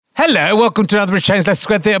Hello, welcome to another Rich Change Leicester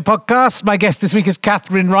Square Theatre podcast. My guest this week is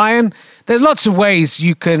Katherine Ryan. There's lots of ways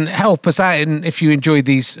you can help us out if you enjoy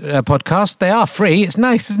these podcasts. They are free. It's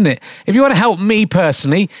nice, isn't it? If you want to help me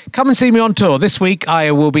personally, come and see me on tour. This week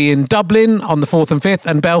I will be in Dublin on the 4th and 5th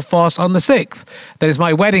and Belfast on the 6th. That is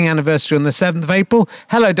my wedding anniversary on the 7th of April.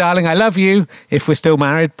 Hello, darling, I love you, if we're still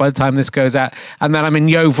married by the time this goes out. And then I'm in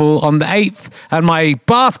Yeovil on the 8th. And my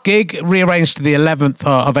Bath gig rearranged to the 11th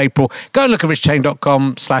of April. Go and look at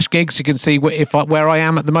richchain.com/gigs. You can see where I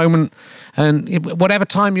am at the moment. And whatever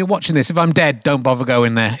time you're watching this, if I'm dead, don't bother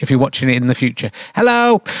going there if you're watching it in the future.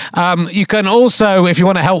 Hello. You can also, if you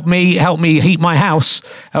want to help me heat my house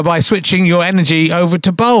by switching your energy over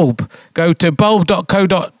to Bulb. Go to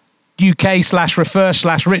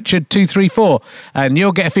bulb.co.uk/refer/Richard234 and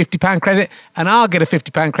you'll get a £50 credit and I'll get a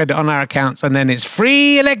 £50 credit on our accounts, and then it's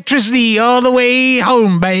free electricity all the way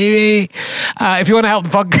home, baby. If you want to help the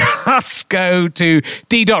podcast, go to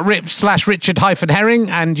d.rip/Richard-Herring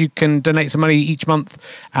and you can donate some money each month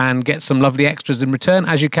and get some lovely extras in return,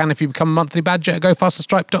 as you can if you become a monthly badger at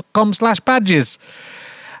gofasterstripe.com/badges.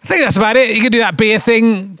 I think that's about it. You can do that beer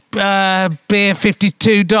thing,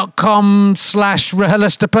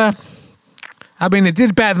 beer52.com/Rehalistapa. I mean, it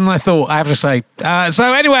did better than I thought, I have to say.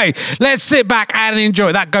 So anyway, let's sit back and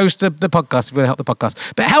enjoy. That goes to the podcast if you want to help the podcast.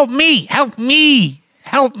 But help me.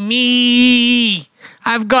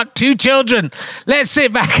 I've got 2 children. Let's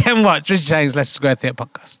sit back and watch Richard Change Leicester Square Theatre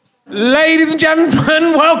podcast. Ladies and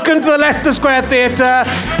gentlemen, welcome to the Leicester Square Theatre.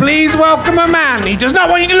 Please welcome a man. He does not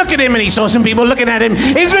want you to look at him, and he saw some people looking at him.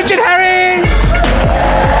 It's Richard Herring.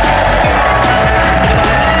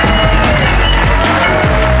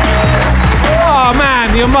 Oh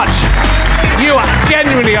man, you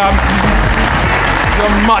genuinely are.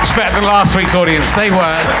 You're much better than last week's audience. They were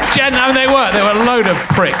a load of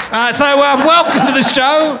pricks. So welcome to the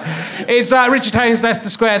show. It's Richard Herring's Leicester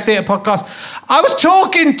Square Theatre podcast. I was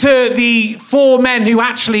talking to the 4 men who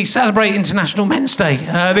actually celebrate International Men's Day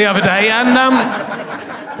the other day, and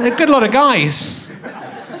they're a good lot of guys.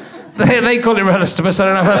 They call it Rehalistapa, so I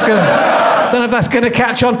don't know if that's going to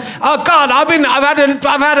catch on. Oh God, I've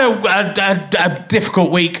had a difficult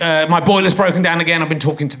week. My boiler's broken down again. I've been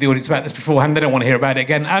talking to the audience about this beforehand. They don't want to hear about it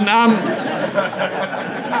again. And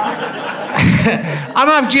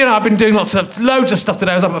I've been doing loads of stuff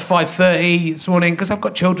today. I was up at 5:30 this morning because I've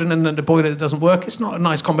got children and the boiler that doesn't work. It's not a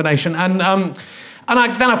nice combination. And then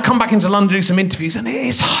I've come back into London to do some interviews, and it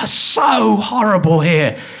is so horrible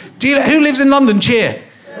here. Who lives in London? Cheer.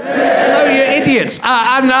 No, you idiots.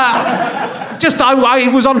 I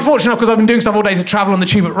was unfortunate because I've been doing stuff all day to travel on the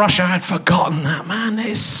tube at Russia. I had forgotten that, man. It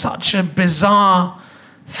is such a bizarre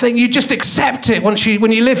thing. You just accept it when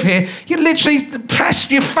you live here. You literally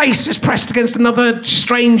your face is pressed against another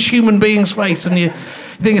strange human being's face, and you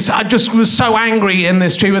think I just was so angry in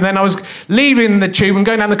this tube, and then I was leaving the tube and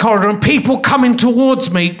going down the corridor, and people coming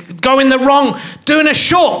towards me, doing a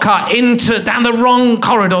shortcut down the wrong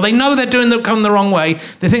corridor. They know they're coming the wrong way.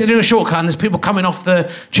 They think they're doing a shortcut, and there's people coming off the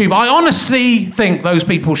tube. I honestly think those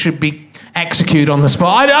people should be executed on the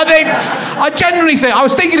spot. I genuinely think. I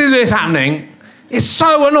was thinking as this happening. It's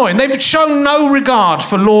so annoying. They've shown no regard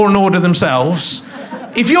for law and order themselves.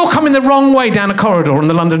 If you're coming the wrong way down a corridor on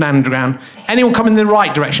the London Underground, anyone coming in the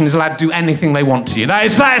right direction is allowed to do anything they want to you.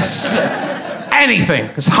 That's anything.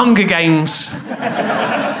 It's Hunger Games.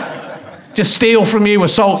 Just steal from you,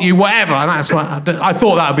 assault you, whatever. And that's what I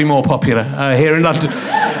thought that would be more popular here in London.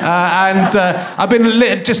 I've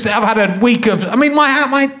had a week of. I mean,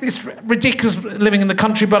 it's ridiculous living in the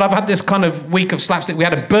country, but I've had this kind of week of slapstick. We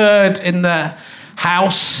had a bird in the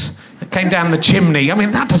house. It came down the chimney. I mean,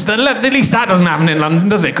 at least that doesn't happen in London,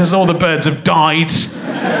 does it? Because all the birds have died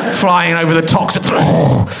flying over the toxic.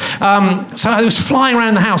 So it was flying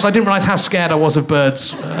around the house. I didn't realise how scared I was of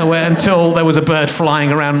birds until there was a bird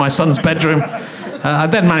flying around my son's bedroom. I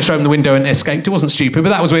then managed to open the window and escaped. It wasn't stupid, but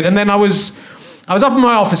that was weird. And then I was up in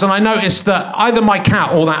my office and I noticed that either my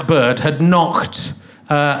cat or that bird had knocked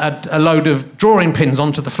a load of drawing pins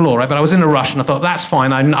onto the floor, right? But I was in a rush and I thought, that's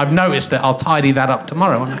fine, I've noticed it, I'll tidy that up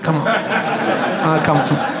tomorrow. And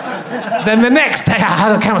Then the next day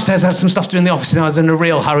I came upstairs, I had some stuff to do in the office, and I was in a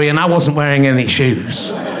real hurry and I wasn't wearing any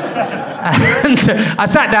shoes. And I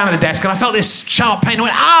sat down at the desk and I felt this sharp pain. I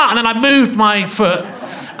went, and then I moved my foot.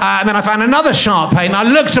 And then I found another sharp pain. I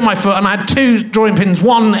looked at my foot and I had 2 drawing pins,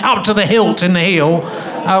 one up to the hilt in the heel,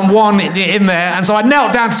 and one in there. And so I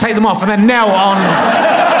knelt down to take them off and then knelt on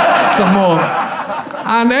some more.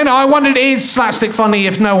 And I wondered, is slapstick funny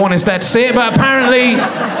if no one is there to see it? But apparently...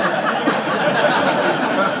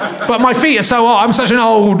 But my feet are so old. I'm such an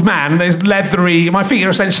old man. There's leathery... My feet are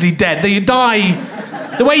essentially dead. They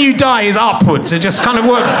The way you die is upwards. It just kind of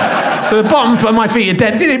works. So the bottom of my feet are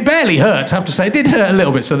dead. It barely hurt, I have to say. It did hurt a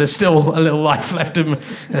little bit, so there's still a little life left in me.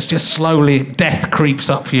 That's just slowly, death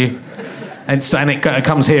creeps up you. And it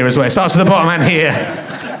comes here as well. It starts at the bottom and here.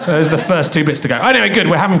 Those are the first 2 bits to go. Anyway, good,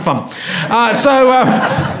 we're having fun. That's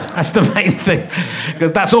the main thing.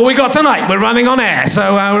 Because that's all we got tonight. We're running on air.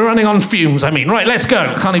 So we're running on fumes, I mean. Right, let's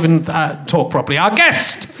go. Can't even talk properly. Our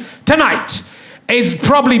guest tonight is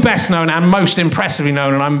probably best known and most impressively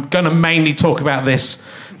known, and I'm going to mainly talk about this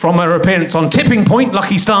from her appearance on Tipping Point,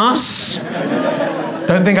 Lucky Stars.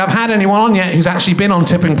 Don't think I've had anyone on yet who's actually been on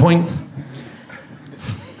Tipping Point.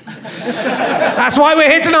 That's why we're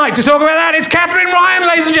here tonight, to talk about that. It's Katherine Ryan,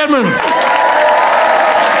 ladies and gentlemen.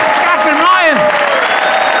 Katherine Ryan.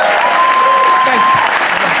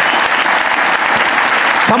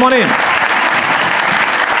 Come on in.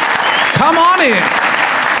 Come on in.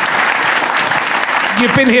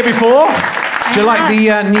 You've been here before. Do you like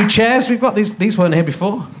the new chairs we've got? These weren't here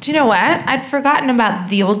before. Do you know what? I'd forgotten about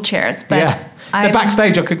the old chairs, but... Yeah. They're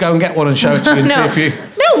backstage. I could go and get one and show it to you and see if you...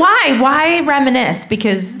 No, why? Why reminisce?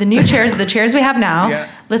 Because the new chairs are the chairs we have now. Yeah.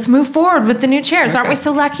 Let's move forward with the new chairs. Okay. Aren't we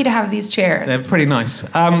so lucky to have these chairs? They're pretty nice.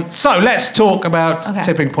 So let's talk about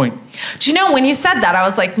Tipping Point. Do you know, when you said that, I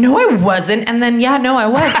was like, no, I wasn't. And then, no, I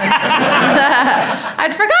wasn't.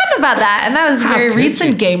 I'd forgotten about that. And that was a very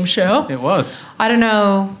recent game show. It was. I don't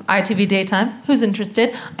know, ITV Daytime. Who's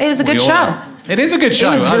interested? It was a good show. It is a good show.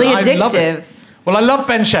 It was really addictive. I love it. Well, I love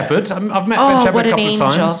Ben Shepherd. I've met Ben Shepherd a couple of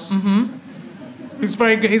times. Mm-hmm. He's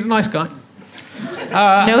very good. He's a nice guy.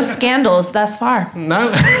 No scandals thus far. No.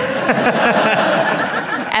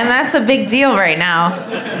 And that's a big deal right now.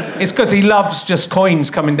 It's because he loves just coins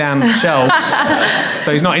coming down shelves.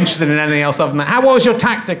 So he's not interested in anything else other than that. What was your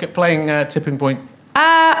tactic at playing Tipping Point?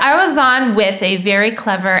 I was on with a very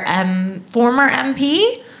clever former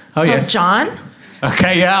MP called John.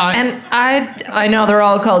 Okay, yeah. And I know they're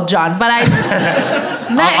all called John, but I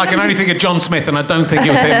can only think of John Smith, and I don't think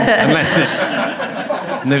it was him, unless it's...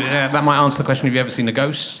 that might answer the question, have you ever seen a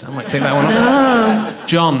ghost? I might take that one off. No.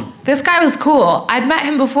 John. This guy was cool. I'd met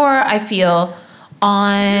him before, I feel,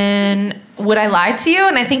 on Would I Lie to You?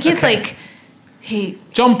 And I think he's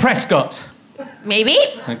John Prescott. Maybe.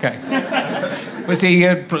 Okay. Was he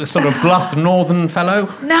a sort of bluff northern fellow?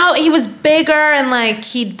 No, he was bigger and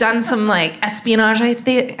he'd done some espionage, I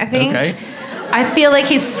think. Okay. I feel like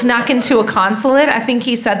he snuck into a consulate. I think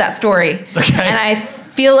he said that story. Okay. And I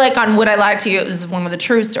feel like on Would I Lie to You, it was one of the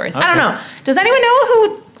true stories. Okay. I don't know. Does anyone know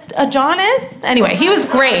who John is? Anyway, he was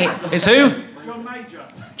great. It's who?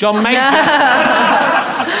 John Major.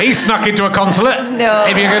 No. He snuck into a consulate. No.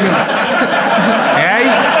 If you can...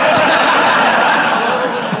 Yeah.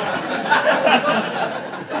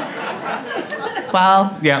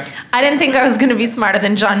 Well, I didn't think I was going to be smarter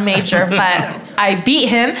than John Major, but I beat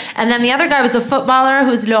him. And then the other guy was a footballer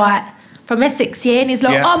who's from Essex, and he's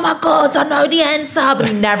like, oh my God, I know the answer, but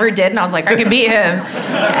he never did. And I was like, I can beat him.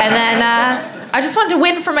 And then I just wanted to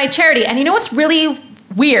win for my charity. And you know what's really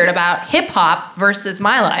weird about hip hop versus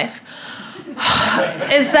my life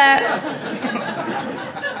is that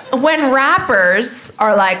when rappers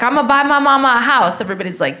are like, I'm gonna buy my mama a house,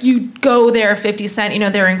 everybody's like, you go there, 50 Cent,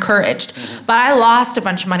 they're encouraged. But I lost a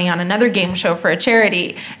bunch of money on another game show for a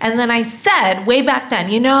charity. And then I said, way back then,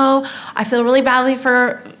 I feel really badly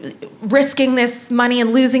for risking this money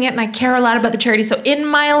and losing it, and I care a lot about the charity. So in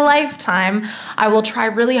my lifetime, I will try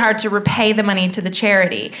really hard to repay the money to the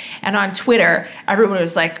charity. And on Twitter, everybody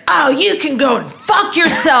was like, oh, you can go and fuck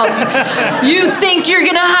yourself. You think you're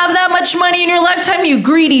gonna have that much money in your lifetime, you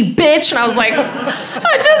greedy bitch. And I was like, I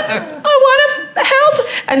want to help.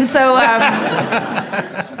 And so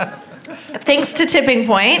thanks to Tipping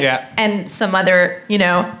Point and some other,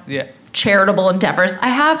 charitable endeavors, I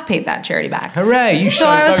have paid that charity back. Hooray, you showed So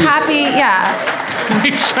I was happy,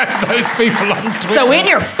 You showed those people on Twitter. So in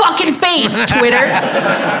your fucking face, Twitter.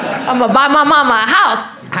 I'm gonna buy my mama a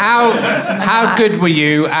house. How good were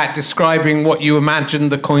you at describing what you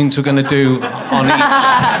imagined the coins were going to do on each?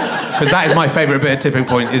 Because that is my favourite bit of Tipping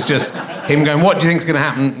Point, is just him going, what do you think is going to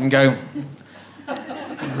happen? And go,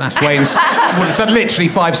 let's wait and see. Well, it's literally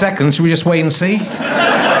 5 seconds. Should we just wait and see?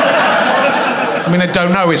 I mean, I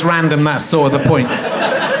don't know. It's random. That's sort of the point.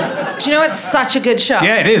 Do you know it's such a good show?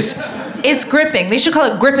 Yeah, it is. It's gripping. They should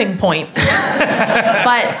call it Gripping Point. But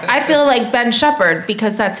I feel like Ben Shepherd,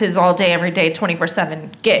 because that's his all day, every day,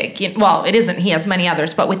 24/7 gig. Well, it isn't. He has many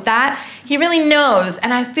others. But with that, he really knows.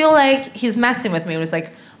 And I feel like he's messing with me. He was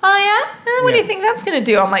like, oh, yeah? What do you think that's going to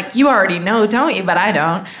do? I'm like, you already know, don't you? But I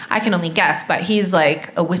don't. I can only guess. But he's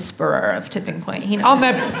like a whisperer of Tipping Point. He knows.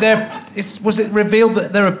 Was it revealed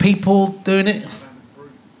that there are people doing it?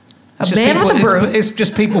 man with a broom. It's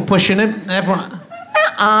just people pushing him. Everyone.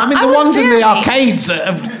 I mean, the ones in the arcades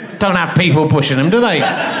don't have people pushing them, do they?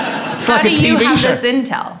 It's like a TV show. How do you have this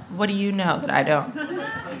intel? What do you know that I don't?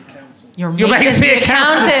 Your mate's mate is the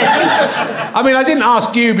accountant. I mean, I didn't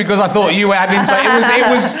ask you because I thought you had insight. It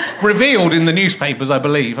was revealed in the newspapers, I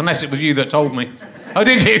believe, unless it was you that told me. Oh,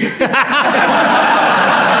 did you?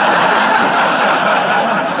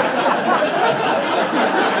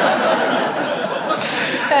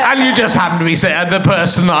 And you just happen to be the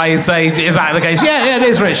person that I say, is that the case? Yeah, it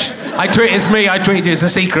is, Rich. It's me, I tweet you, it's a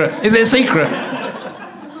secret. Is it a secret?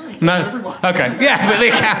 No? Okay. Yeah, but the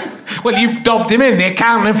accountant... Well, you've dobbed him in. The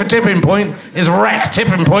accountant for Tipping Point is wrecked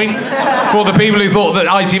Tipping Point for the people who thought that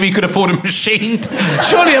ITV could afford a machine.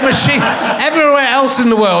 Surely a machine... Everywhere else in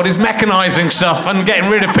the world is mechanising stuff and getting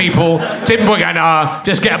rid of people. Tipping Point going,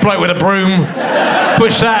 just get a bloke with a broom,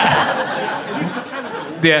 push that.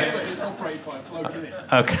 Yeah.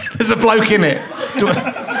 Okay, there's a bloke in it.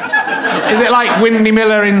 Is it like Windy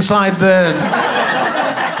Miller inside the...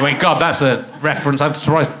 I mean, God, that's a reference. I'm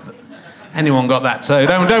surprised anyone got that. So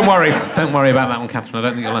don't worry. Don't worry about that one, Katherine. I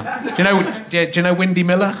don't think you'll know. Do you know Windy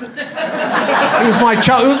Miller? He was one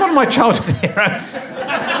of my childhood heroes.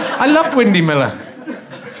 I loved Windy Miller.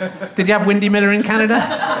 Did you have Windy Miller in Canada?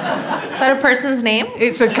 Is that a person's name?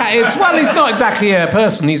 He's not exactly a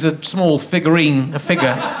person. He's a small figurine, a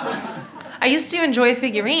figure. I used to enjoy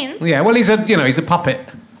figurines. Yeah, well, he's a puppet.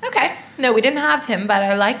 Okay. No, we didn't have him, but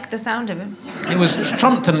I like the sound of him. It was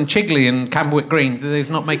Trumpton and Chigley in Camberwick Green. Did they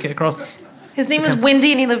not make it across? His name was Windy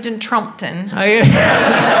and he lived in Trumpton. Oh, yeah.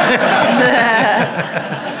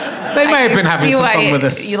 They may have been having some fun with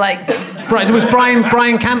us. You liked him. Right, it was Brian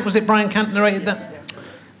Cant. Was it Brian Cant narrated that?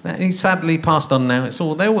 He sadly passed on now. It's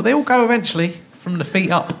all they all go eventually. From the feet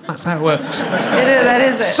up. That's how it works. That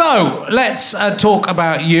is it. So, let's talk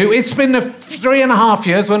about you. It's been 3.5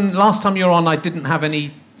 years. When last time you were on, I didn't have any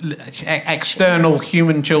external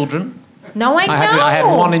human children. No, I know. I had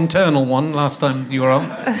one internal one last time you were on.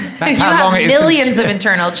 That's how long it is. You have millions of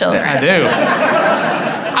internal children. I do.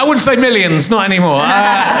 I wouldn't say millions, not anymore.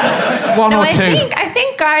 One or two. I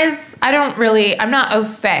think, guys, I'm not au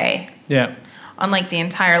fait. Yeah. On like the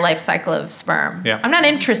entire life cycle of sperm. Yeah. I'm not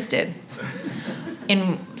interested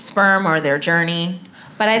in sperm or their journey,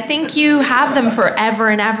 but I think you have them forever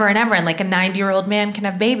and ever and ever, and like a 90-year-old man can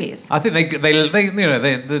have babies. I think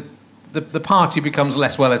the party becomes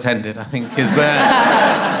less well attended. I think and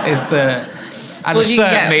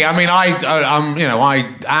certainly, I mean, I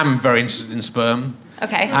am very interested in sperm.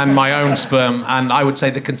 Okay. And my own sperm, and I would say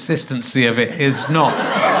the consistency of it is not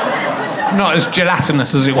as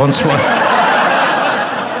gelatinous as it once was.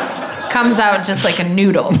 Comes out just like a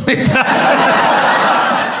noodle.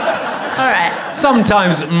 All right.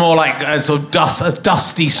 Sometimes more like a sort of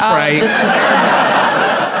dusty spray.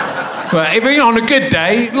 But if you're on a good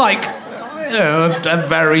day, like a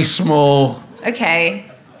very small. Okay.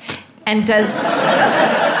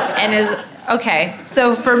 Okay.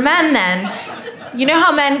 So for men then, you know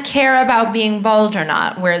how men care about being bald or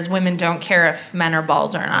not, whereas women don't care if men are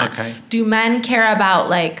bald or not. Okay. Do men care about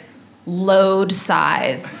like load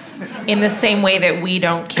size in the same way that we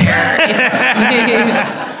don't care?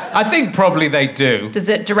 I think probably they do. Does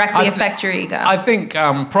it directly affect your ego? I think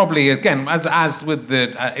probably, again, as with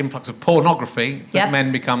the influx of pornography, that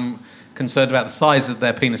men become concerned about the size of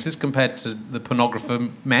their penises compared to the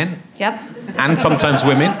pornographer men. Yep. And sometimes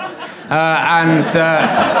women.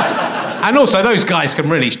 And also those guys can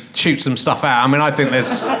really shoot some stuff out. I mean, I think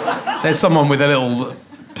there's someone with a little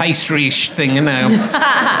pastry-ish thing in there,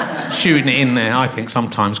 shooting it in there, I think,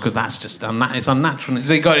 sometimes, because that's just it's unnatural. Has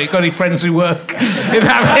he got any friends who work in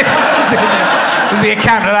that? Is the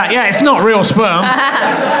account of that? Yeah, it's not real sperm.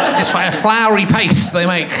 It's a flowery paste they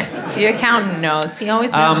make. The accountant knows. He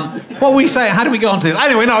always knows. What were we saying? How did we get onto this?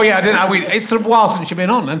 Anyway, no, yeah, I didn't know. It's a while since you've been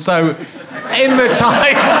on, and so in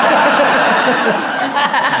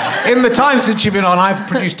the time since you've been on, I've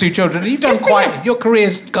produced 2 children. You've done your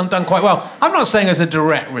career's done quite well. I'm not saying as a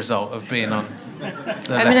direct result of being on. I've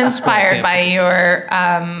been inspired by your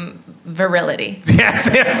virility. Yes.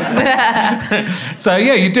 Yeah. So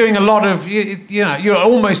yeah, you're doing a lot of you're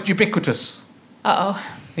almost ubiquitous. Uh-oh.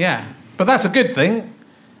 Yeah, but that's a good thing.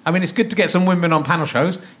 I mean, it's good to get some women on panel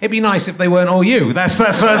shows. It'd be nice if they weren't all you. That's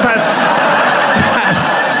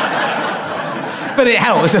but it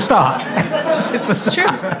helps. It's a start. It's true.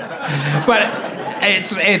 But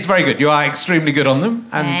it's very good. You are extremely good on them,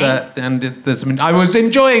 and there's some. I was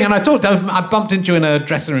enjoying, and I bumped into you in a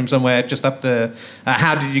dressing room somewhere just after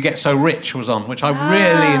How Did You Get So Rich was on, which I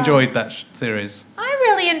really enjoyed that series. I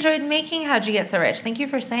really enjoyed making How'd You Get So Rich. Thank you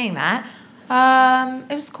for saying that.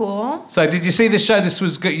 It was cool. So did you see this show? This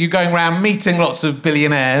was you going around meeting lots of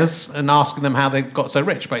billionaires and asking them how they got so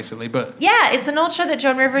rich, basically. But yeah, it's an old show that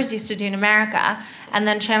Joan Rivers used to do in America, and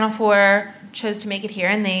then Channel 4 chose to make it here,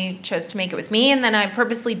 and they chose to make it with me, and then I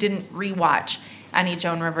purposely didn't rewatch any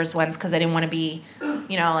Joan Rivers ones because I didn't want to be,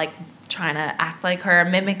 like trying to act like her,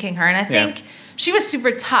 mimicking her, and I think she was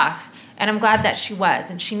super tough. And I'm glad that she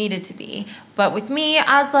was, and she needed to be. But with me,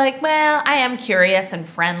 I was like, well, I am curious and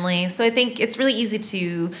friendly. So I think it's really easy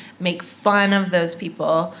to make fun of those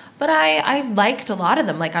people. But I liked a lot of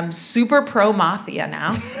them. Like, I'm super pro-mafia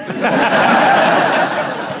now.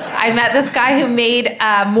 I met this guy who made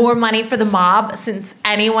more money for the mob since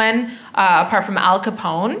anyone, apart from Al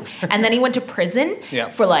Capone. And then he went to prison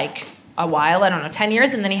for like a while, I don't know, 10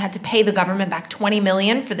 years, and then he had to pay the government back $20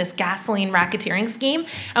 million for this gasoline racketeering scheme.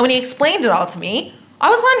 And when he explained it all to me, I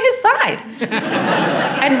was on his side.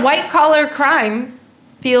 And white-collar crime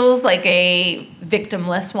feels like a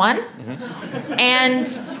victimless one. Mm-hmm. And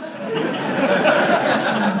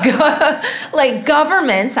like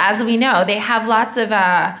governments, as we know, they have lots of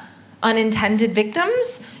unintended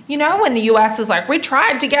victims. When the U.S. is like, we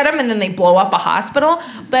tried to get him, and then they blow up a hospital.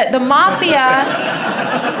 But the mafia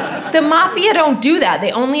don't do that.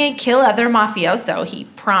 They only kill other mafioso, he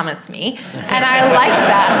promised me. And I like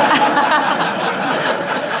that.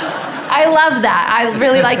 I love that. I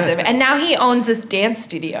really liked him. And now he owns this dance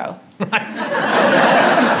studio. Right.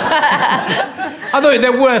 I thought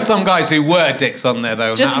there were some guys who were dicks on there,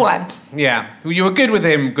 though. Just one. Yeah. You were good with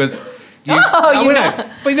him because... you know.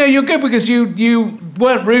 But you're good because you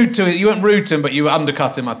weren't rude to it. You weren't rude to him, but you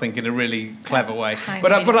undercut him, I think, in a really clever way. I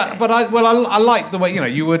like the way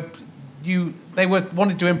they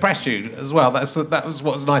wanted to impress you as well. That was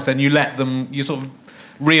what was nice, and you sort of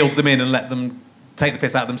reeled them in and let them take the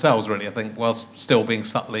piss out of themselves, really. I think, whilst still being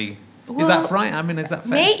subtly. Is that right? I mean, is that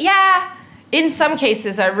fair? Yeah. In some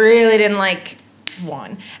cases, I really didn't like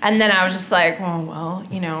one, and then I was just like, well,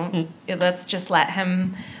 let's just let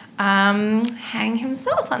him. Hang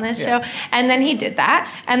himself on this show. And then he did that.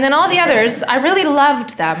 And then all the others, I really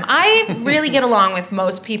loved them. I really get along with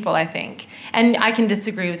most people, I think. And I can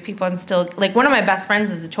disagree with people and still, like, one of my best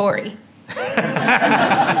friends is a Tory.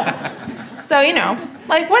 So,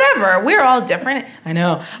 like, whatever. We're all different. I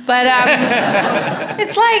know. But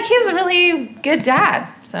it's like, he's a really good dad,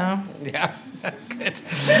 so. Yeah. Good.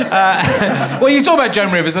 Well, you talk about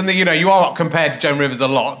Joan Rivers, and you are compared to Joan Rivers a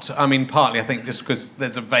lot. I mean, partly I think just because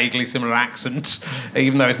there's a vaguely similar accent,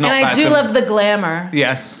 even though it's not. And I do love the glamour.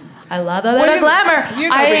 Yes. I love the glamour.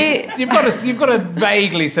 You've got a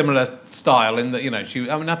vaguely similar style in that she.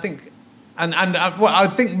 I mean, I think, I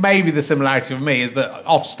think maybe the similarity for me is that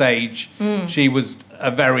off stage she was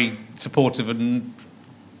a very supportive and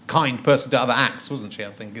kind person to other acts, wasn't she? I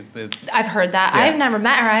think is the. I've heard that. Yeah. I've never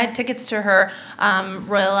met her. I had tickets to her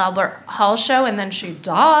Royal Albert Hall show, and then she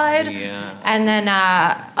died. Yeah. And then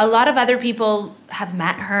a lot of other people have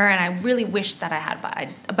met her, and I really wish that I had,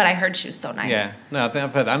 but I heard she was so nice. Yeah. No, I think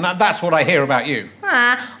I've heard that, and that's what I hear about you.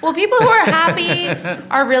 Well, people who are happy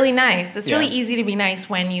are really nice. It's really easy to be nice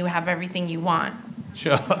when you have everything you want.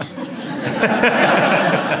 Sure. Do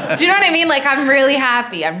you know what I mean? Like, I'm really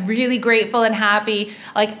happy. I'm really grateful and happy.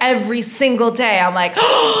 Like, every single day, I'm like,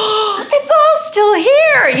 oh, it's all still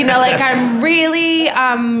here. Like, I'm really,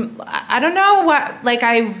 I don't know what, like,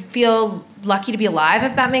 I feel lucky to be alive,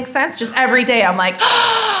 if that makes sense. Just every day, I'm like,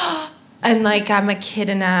 oh, and like, I'm a kid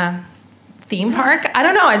in a theme park. I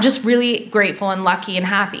don't know. I'm just really grateful and lucky and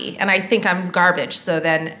happy. And I think I'm garbage. So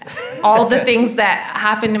then all the things that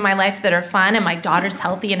happened in my life that are fun, and my daughter's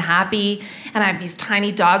healthy and happy, and I have these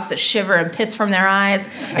tiny dogs that shiver and piss from their eyes.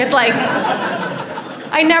 It's like,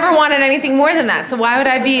 I never wanted anything more than that. So why would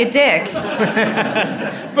I be a dick?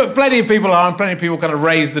 But plenty of people are, and plenty of people kind of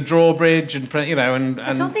raise the drawbridge, and and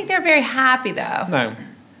I don't think they're very happy, though. No.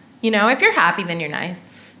 If you're happy, then you're nice.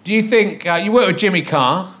 Do you think you work with Jimmy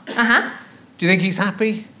Carr? Uh-huh. Do you think he's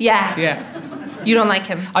happy? Yeah. Yeah. You don't like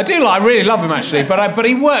him? I do. I really love him, actually. But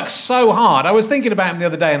he works so hard. I was thinking about him the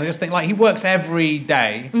other day, and I just think, like, he works every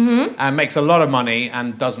day and makes a lot of money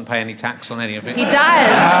and doesn't pay any tax on any of it. He does.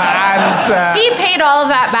 He paid all of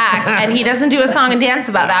that back, and he doesn't do a song and dance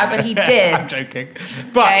about that, but he did. I'm joking.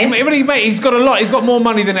 But he's got a lot. He's got more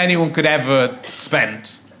money than anyone could ever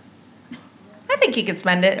spend. I think he could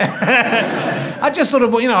spend it. I just sort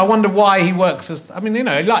of, I wonder why he works as... I mean,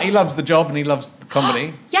 he loves the job and he loves the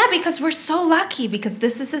comedy. Yeah, because we're so lucky because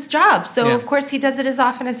this is his job. So, of course, he does it as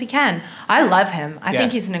often as he can. I love him. I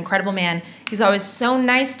think he's an incredible man. He's always so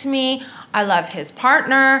nice to me. I love his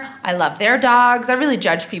partner. I love their dogs. I really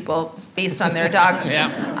judge people based on their dogs.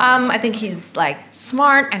 I think he's,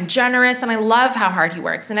 smart and generous, and I love how hard he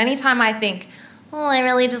works. And anytime I think... well, I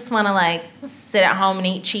really just want to, sit at home and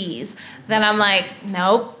eat cheese. Then I'm like,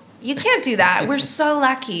 nope, you can't do that. We're so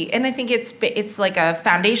lucky. And I think it's like a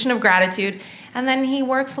foundation of gratitude. And then he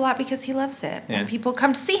works a lot because he loves it. Yeah. And people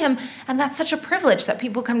come to see him. And that's such a privilege that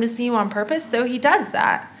people come to see you on purpose. So he does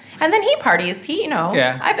that. And then he parties.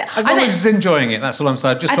 Yeah. As long as he's enjoying it, that's all I'm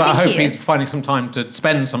saying. I hope he's finding some time to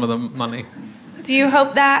spend some of the money. Do you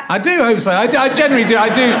hope that? I do hope so. I generally do.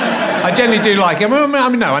 I generally do like him.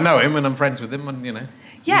 I know him and I'm friends with him, and I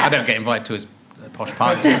don't get invited to his posh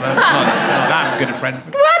parties. I'm not that good a friend.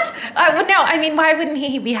 What? No. I mean, why wouldn't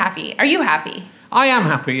he be happy? Are you happy? I am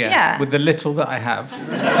happy. Yeah. With the little that I have.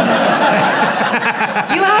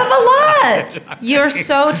 You have a lot. You're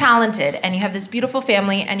so talented, and you have this beautiful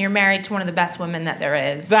family, and you're married to one of the best women that there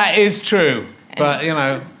is. That is true, but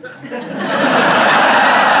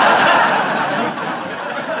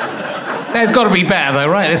There's got to be better, though,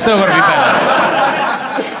 right? There's still got to be better.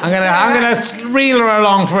 I'm gonna reel her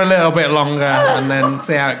along for a little bit longer and then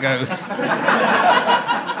see how it goes.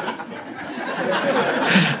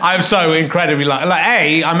 I'm so incredibly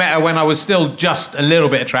lucky. I met her when I was still just a little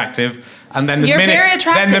bit attractive, and then very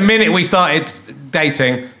attractive. Then the minute we started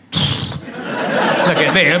dating, look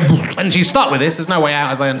at this, and she's stuck with this. There's no way out,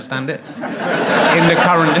 as I understand it. In the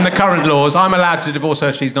current laws, I'm allowed to divorce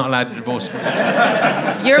her. She's not allowed to divorce me.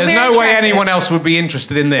 There's no way anyone else would be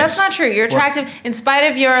interested in this. That's not true. You're attractive in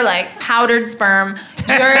spite of your powdered sperm.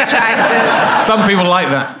 You're attractive. Some people like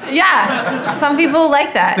that. Yeah, some people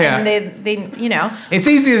like that, and they. It's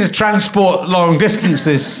easier to transport long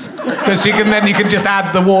distances because you can just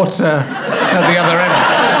add the water at the other end.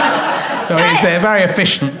 So it's very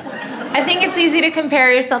efficient. I think it's easy to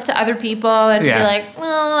compare yourself to other people and to be like,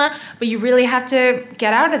 well, but you really have to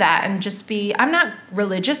get out of that and just be, I'm not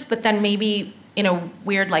religious, but then maybe in a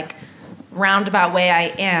weird, roundabout way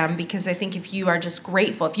I am, because I think if you are just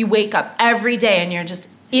grateful, if you wake up every day and you're just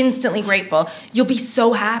instantly grateful, you'll be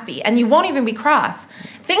so happy and you won't even be cross.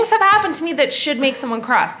 Things have happened to me that should make someone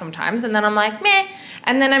cross sometimes, and then I'm like, meh,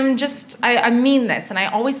 and then I mean this, and I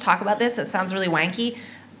always talk about this, it sounds really wanky,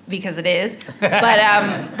 because it is, but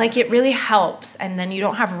it really helps, and then you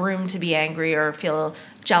don't have room to be angry or feel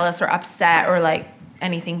jealous or upset or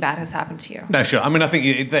anything bad has happened to you. No, sure. I mean, I think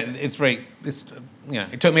it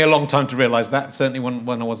took me a long time to realise that. Certainly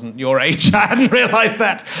when I wasn't your age, I hadn't realised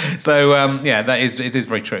that. So it is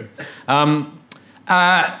very true. I'm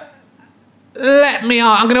going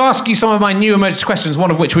to ask you some of my new emergency questions,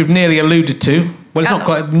 one of which we've nearly alluded to. Well, it's not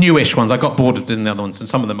quite newish ones. I got bored of doing the other ones, and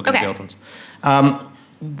some of them are going to be old ones.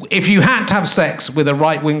 If you had to have sex with a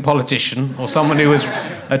right-wing politician or someone who was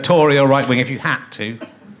a Tory or right-wing, if you had to,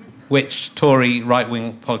 which Tory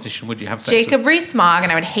right-wing politician would you have sex Jacob Rees-Mogg,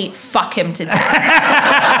 and I would fuck him to death.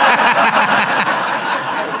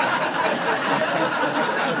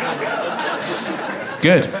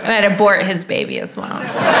 Good. And I'd abort his baby as well.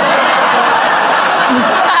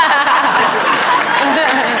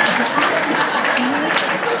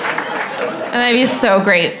 And I'd be so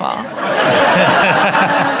grateful.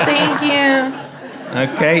 Thank you.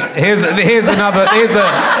 Okay, here's another.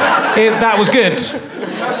 That was good.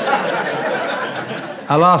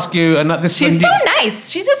 I'll ask you another. She's so nice.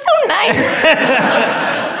 She's just so nice.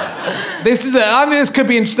 I mean, this could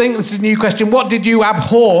be interesting. This is a new question. What did you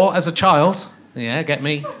abhor as a child? Yeah, get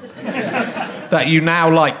me. That you now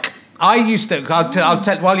like. I used to. I'll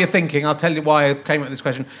tell. While you're thinking, I'll tell you why I came up with this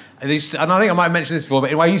question. And I think I might have mentioned this before,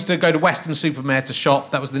 but I used to go to Weston-super-Mare to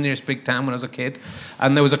shop. That was the nearest big town when I was a kid.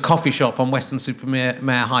 And there was a coffee shop on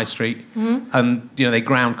Weston-super-Mare High Street. Mm-hmm. And, they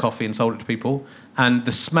ground coffee and sold it to people. And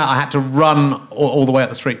the smell, I had to run all the way up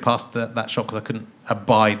the street past that shop because I couldn't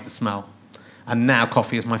abide the smell. And now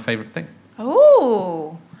coffee is my favourite thing.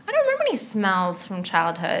 Oh, I don't remember any smells from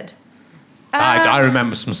childhood. I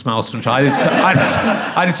remember some smells from childhood.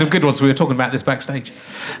 I did some good ones. We were talking about this backstage.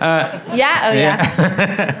 Yeah.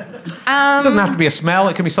 It doesn't have to be a smell.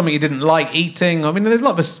 It can be something you didn't like eating. I mean, there's a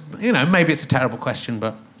lot of, maybe it's a terrible question,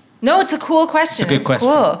 but... No, it's a cool question. It's a good question.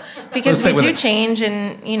 Cool. Because we do change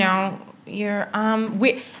and, you're...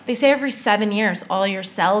 they say every 7 years, all your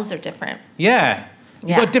cells are different. Yeah.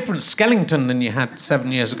 You've got a different skeleton than you had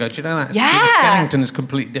 7 years ago. Do you know that? Yeah. The skeleton is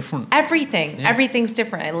completely different. Everything. Yeah. Everything's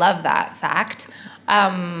different. I love that fact.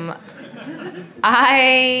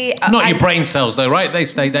 Not your brain cells, though, right? They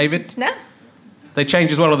stay, David? No. They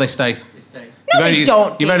change as well, or they stay? They stay. No, they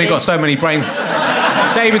don't, You've only David. got so many brain...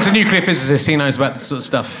 David's a nuclear physicist. He knows about this sort of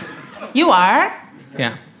stuff. You are?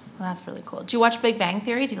 Yeah. Well, that's really cool. Do you watch Big Bang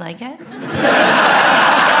Theory? Do you like it?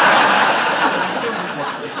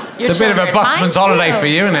 It's a bit of a busman's holiday for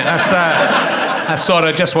you, isn't it? That's sort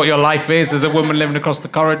of just what your life is. There's a woman living across the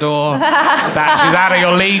corridor. She's out of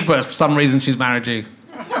your league, but for some reason she's married you.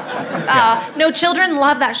 No, children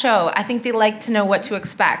love that show. I think they like to know what to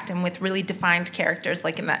expect, and with really defined characters,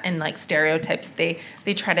 like in like stereotypes, they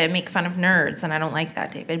try to make fun of nerds, and I don't like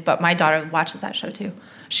that, David. But my daughter watches that show too.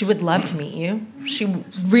 She would love to meet you. She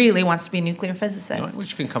really wants to be a nuclear physicist.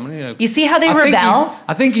 Which can come, You see how they rebel?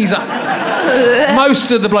 I think he's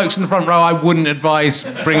most of the blokes in the front row I wouldn't advise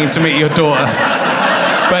bringing to meet your daughter.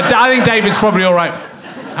 But I think David's probably all right.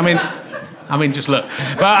 I mean, just look.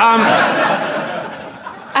 But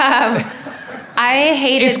I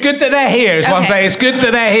hate it's good that they're here, is what I'm saying. It's good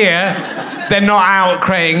that they're here. They're not out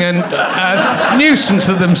creating a nuisance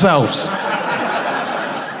of themselves.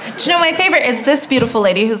 Do you know my favorite is this beautiful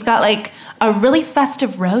lady who's got like a really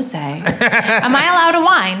festive rosé. Am I allowed a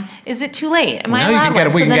wine? Is it too late? Am I allowed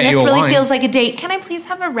one? So then this really feels like a date. Can I please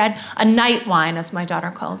have a night wine, as my daughter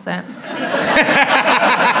calls it?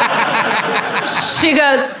 She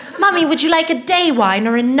goes, Mommy, would you like a day wine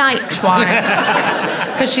or a night wine?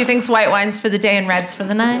 Because she thinks white wine's for the day and red's for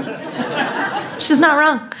the night. She's not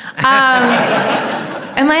wrong.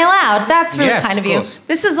 Am I allowed? That's really kind of you.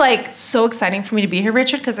 This is like so exciting for me to be here,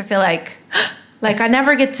 Richard, because I feel like I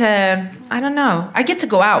never get to, I don't know. I get to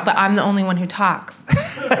go out, but I'm the only one who talks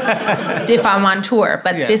if I'm on tour.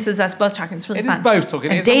 But this is us both talking. It's really fun. It is both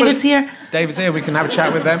talking. And David's here. David's here. We can have a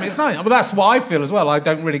chat with them. It's nice. But that's what I feel as well. I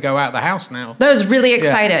don't really go out the house now. I was really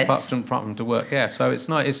excited. Apart from to work. Yeah. So it's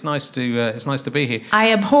nice. It's nice to be here. I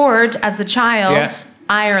abhorred as a child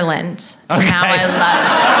Ireland. Okay. Now I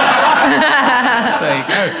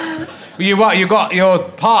love it. There you go. You're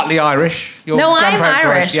partly Irish. Your I'm Irish.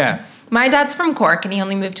 Irish. Yeah. My dad's from Cork, and he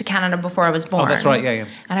only moved to Canada before I was born. Oh, that's right, yeah.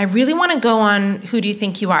 And I really want to go on Who Do You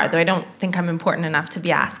Think You Are, though I don't think I'm important enough to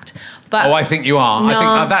be asked. But I think you are. No.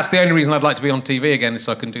 I think that's the only reason I'd like to be on TV again, is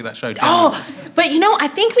so I can do that show. But I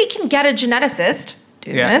think we can get a geneticist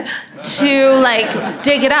to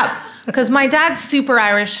dig it up. Because my dad's super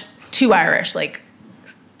Irish, too Irish.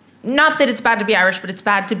 Not that it's bad to be Irish, but it's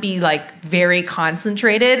bad to be very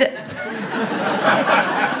concentrated. Do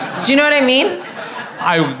you know what I mean?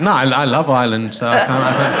 I love Ireland. So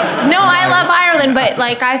I love Ireland, but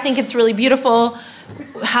I think it's really beautiful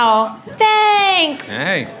how... Thanks!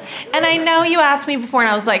 Hey. And I know you asked me before, and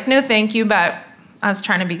I was like, no, thank you, but I was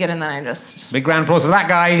trying to be good, and then I just... Big round of applause for that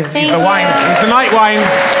guy. He's Thank the you. wine. He's the night wine.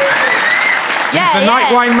 Yeah, He's the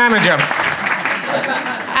night wine manager.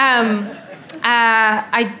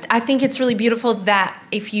 I think it's really beautiful that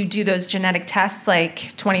if you do those genetic tests, like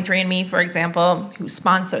 23andMe, for example, who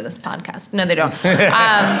sponsor this podcast. No, they don't.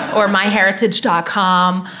 Or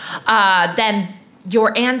myheritage.com. Then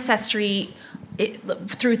your ancestry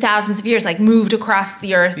through thousands of years moved across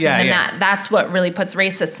the earth. And that's what really puts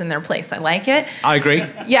racists in their place. I like it. I agree.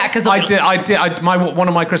 Yeah, because I did. One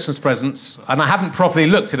of my Christmas presents, and I haven't properly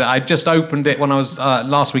looked at it. I just opened it when I was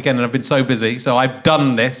last weekend, and I've been so busy. So I've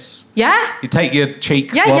done this. Yeah. You take your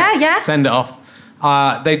cheek. Send it off.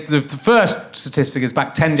 The first statistic is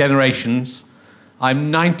back 10 generations.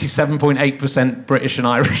 I'm 97.8% British and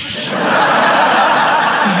Irish,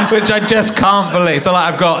 which I just can't believe. So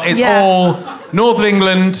I've got all North of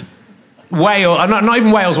England, Wales, not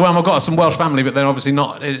even Wales, where I've got some Welsh family, but they're obviously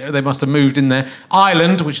not, they must have moved in there.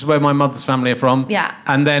 Ireland, which is where my mother's family are from. Yeah.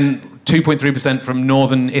 And then 2.3% from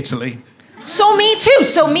northern Italy. So me too.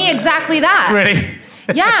 So me exactly that. Really?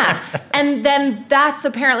 Yeah. And then that's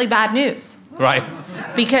apparently bad news. Right.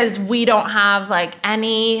 Because we don't have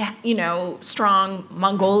any, strong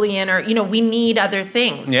Mongolian or, we need other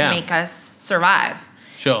things to make us survive.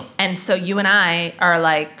 Sure. And so you and I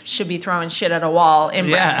are should be throwing shit at a wall in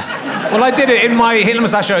Britain. Yeah. Well, I did it in my Hitler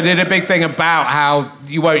Moustache show. I did a big thing about how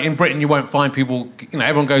in Britain you won't find people,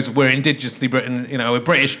 everyone goes, we're indigenously Britain, we're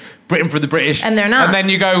British, Britain for the British. And they're not. And then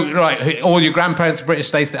you go, right, all your grandparents are British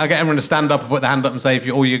states. I get everyone to stand up and put their hand up and say, if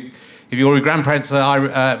all your grandparents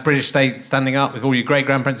are British state, standing up, with all your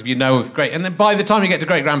great-grandparents, great. And then by the time you get to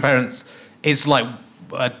great-grandparents, it's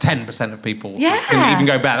 10% of people can even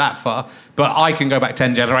go back that far. But I can go back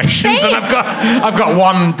 10 generations. Same. And I've got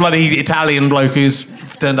one bloody Italian bloke who's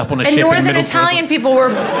turned up on a ship in Northern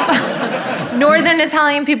Middlesbrough. Northern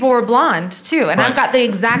Italian people were blonde too, and I've got the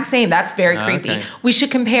exact same. That's very creepy. Okay. We should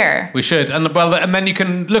compare. We should, and then you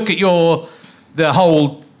can look at the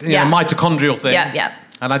whole mitochondrial thing. Yeah.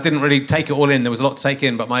 And I didn't really take it all in. There was a lot to take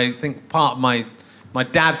in, but I think part of my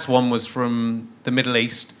dad's one was from the Middle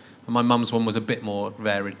East, and my mum's one was a bit more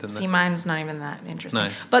varied than that. See, mine's not even that interesting.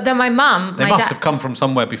 No. But then my mum... They must have come from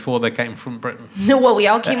somewhere before they came from Britain. No, well, we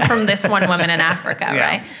all came from this one woman in Africa,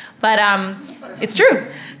 right? But it's true.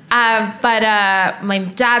 But my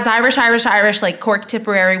dad's Irish, like Cork,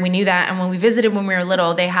 Tipperary, we knew that. And when we visited when we were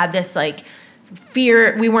little, they had this, like,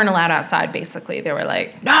 fear. We weren't allowed outside, basically. They were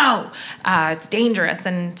like, no, it's dangerous.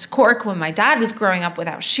 And Cork, when my dad was growing up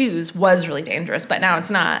without shoes, was really dangerous, but now it's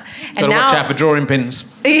not. And Gotta watch out for drawing pins.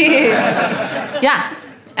 Yeah.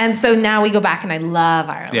 And so now we go back and I love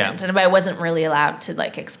Ireland. Yeah. And I wasn't really allowed to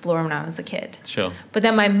like explore when I was a kid. Sure. But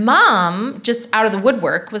then my mom, just out of the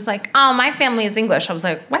woodwork, was like, oh, my family is English. I was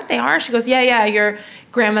like, what, they are? She goes, yeah, your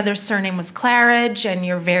grandmother's surname was Claridge and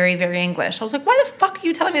you're very, very English. I was like, why the fuck are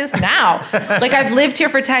you telling me this now? Like, I've lived here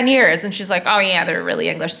for 10 years. And she's like, oh, yeah, they're really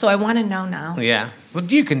English. So I want to know now. Yeah. Well,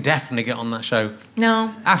 you can definitely get on that show.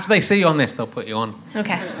 No. After they see you on this, they'll put you on.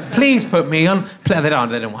 Okay. Please put me on. They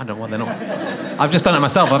don't. I don't want. They're not. I've just done it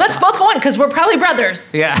myself. Let's both go on because we're probably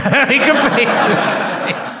brothers. Yeah. It could be.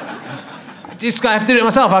 Just I have to do it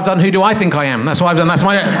myself. I've done Who Do I Think I Am? That's what I've done. That's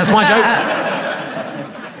my joke.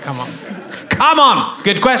 Come on.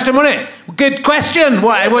 Good question, wasn't it? Good question.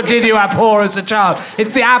 What did you abhor as a child?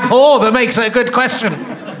 It's the abhor that makes it a good question.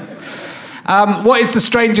 What is the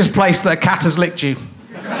strangest place that a cat has licked you?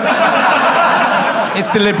 It's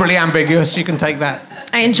deliberately ambiguous. You can take that.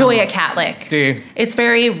 I enjoy a cat lick. Do you? It's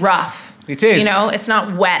very rough. It is. You know, it's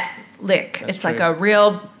not wet lick. That's it's true. like a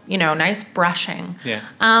real, nice brushing. Yeah.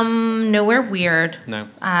 Nowhere weird. No.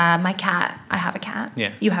 My cat. I have a cat.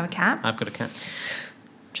 Yeah. You have a cat? I've got a cat.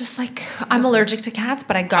 Just like, I'm allergic to cats,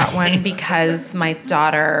 but I got one because my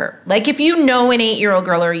daughter, like, if you know an 8-year-old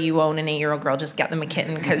girl or you own an 8-year-old girl, just get them a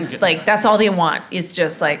kitten because, like, that's all they want is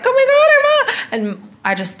just like, oh my God, Emma. And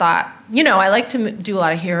I just thought, I like to do a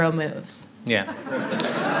lot of hero moves. Yeah.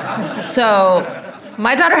 So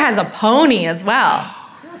my daughter has a pony as well.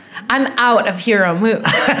 I'm out of hero moves.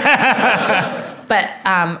 But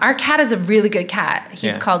our cat is a really good cat.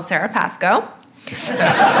 He's called Sarah Pascoe.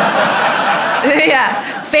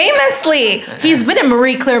 Yeah, famously, he's been in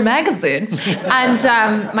Marie Claire magazine. And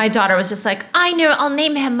my daughter was just like, I know, I'll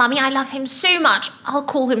name him, Mommy. I love him so much. I'll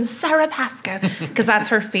call him Sarah Pascoe because that's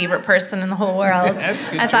her favorite person in the whole world.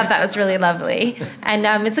 I thought that was really lovely. And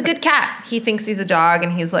it's a good cat. He thinks he's a dog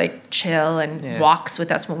and he's like chill and walks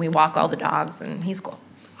with us when we walk all the dogs and he's cool.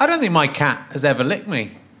 I don't think my cat has ever licked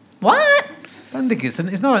me. What? I don't think he's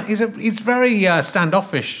very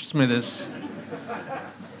standoffish, Smithers.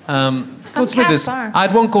 Some Smithers. cats are. I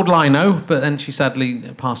had one called Lino, but then she sadly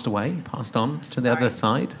passed on to the other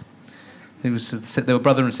side. They were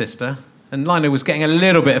brother and sister, and Lino was getting a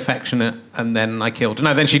little bit affectionate, and then I killed her.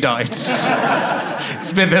 No, then she died.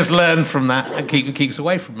 Smithers learned from that and keeps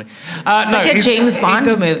away from me. It's like a James Bond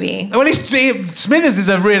movie. Well, Smithers is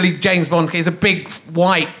a really James Bond. He's a big,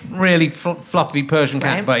 white, really fluffy Persian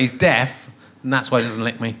cat, but he's deaf, and that's why he doesn't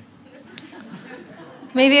lick me.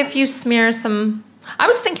 Maybe if you smear some... I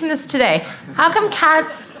was thinking this today. How come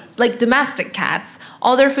cats, like domestic cats,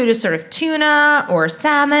 all their food is sort of tuna or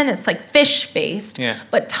salmon? It's like fish-based. Yeah.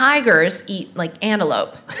 But tigers eat like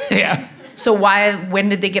antelope. Yeah. So when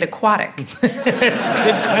did they get aquatic? That's a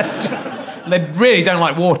good question. They really don't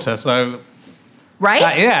like water, so... Right?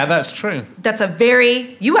 That's true. That's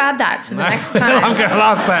you add that to the next time. I'm going to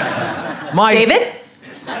ask that. David?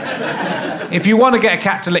 If you want to get a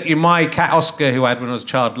cat to lick you, my cat Oscar, who I had when I was a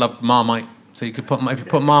child, loved Marmite. So if you put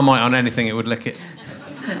Marmite on anything, it would lick it.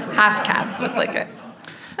 Half cats would lick it.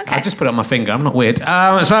 Okay. I just put it on my finger. I'm not weird.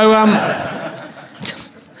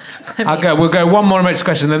 We'll go one more emergency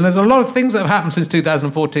question. Then there's a lot of things that have happened since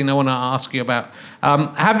 2014 I want to ask you about.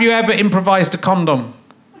 Have you ever improvised a condom?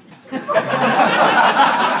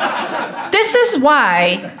 This is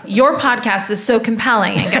why your podcast is so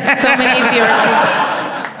compelling and gets so many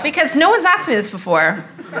viewers. Because no one's asked me this before.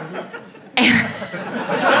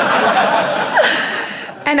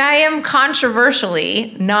 And I am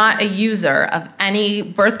controversially not a user of any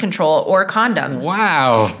birth control or condoms.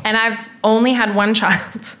 Wow. And I've only had one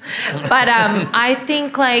child. But I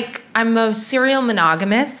think, like, I'm a serial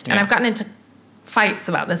monogamist, and I've gotten into fights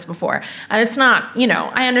about this before. And it's not,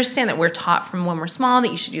 I understand that we're taught from when we're small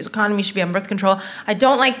that you should use a condom, you should be on birth control. I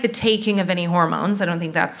don't like the taking of any hormones. I don't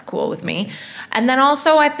think that's cool with me. And then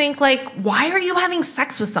also I think, like, why are you having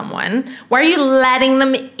sex with someone? Why are you letting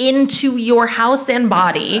them into your house and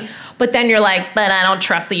body? But then you're like, but I don't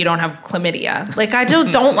trust that you don't have chlamydia. Like, I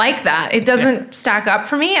don't like that. It doesn't stack up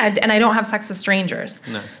for me, and I don't have sex with strangers.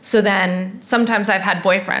 No. So then sometimes I've had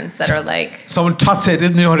boyfriends that are like... Someone tutted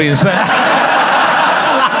in the audience there.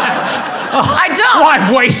 I don't. Well,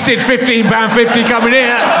 I've wasted £15.50 coming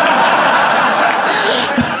here.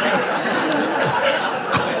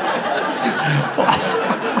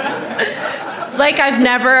 Like I've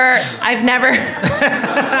never.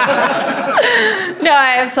 No,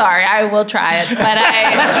 I'm sorry. I will try it, but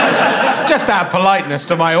I. Just out of politeness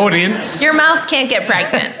to my audience. Your mouth can't get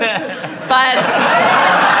pregnant, but.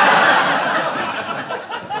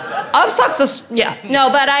 I've success. Yeah. No,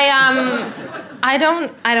 but I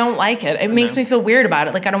don't like it. It makes me feel weird about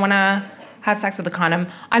it. Like I don't want to have sex with a condom.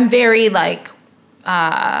 I'm very like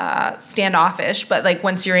standoffish, but like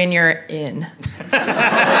once you're in, you're in.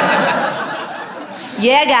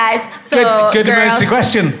 Yeah, guys. So good emergency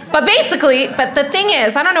question. But the thing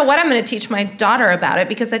is, I don't know what I'm going to teach my daughter about it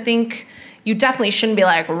because I think you definitely shouldn't be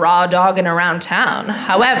like raw dogging around town.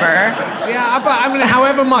 However, yeah, but I mean,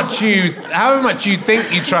 however much you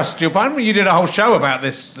think you trust your partner, you did a whole show about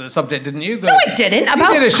this subject, didn't you? No, I didn't.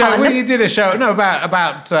 About you did a show. condoms. You did a show. No,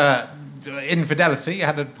 about infidelity. You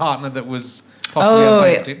had a partner that was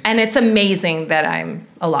possibly unfaithful. And it's amazing that I'm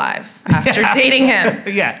alive after dating him.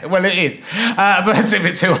 Yeah, well, it is. But if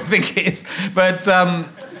it's who I think it is. But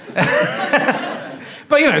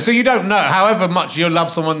but you know, so you don't know. However much you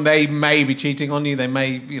love someone, they may be cheating on you. They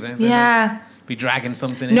may, they may be dragging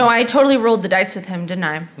something in. No, I totally rolled the dice with him, didn't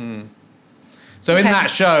I? So in that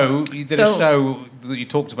show, you did a show that you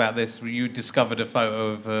talked about this, where you discovered a photo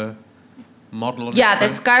of a model. Yeah,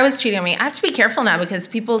 this guy was cheating on me. I have to be careful now because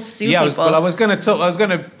people sue people. I was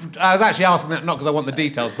actually asking that not because I want the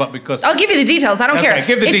details, but because I'll give you the details. I don't care.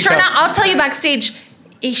 Give the details. Turned out, I'll tell you backstage.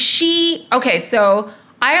 So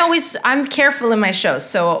I'm careful in my shows,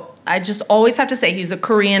 so I just always have to say he's a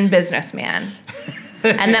Korean businessman.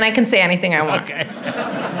 And then I can say anything I want. Okay.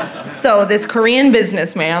 So this Korean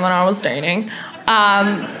businessman that I was dating,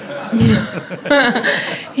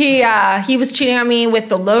 he was cheating on me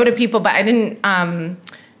with a load of people, but I didn't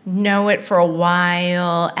know it for a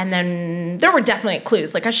while. And then there were definitely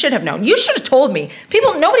clues. Like I should have known. You should have told me.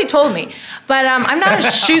 Nobody told me. But I'm not a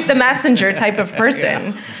shoot the messenger type of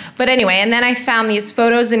person. Yeah. But anyway, and then I found these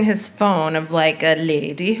photos in his phone of like a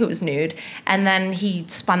lady who was nude. And then he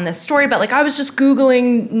spun this story about like, I was just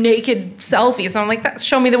Googling naked selfies. And I'm like,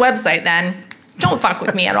 show me the website then. Don't fuck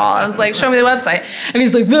with me at all. I was like, show me the website. And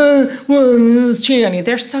he's like, it was cheating on you.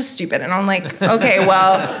 They're so stupid. And I'm like, okay,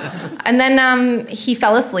 well. And then he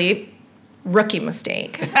fell asleep. Rookie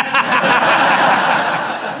mistake. And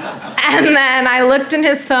then I looked in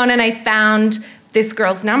his phone and I found this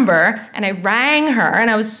girl's number and I rang her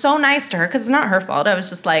and I was so nice to her because it's not her fault. I was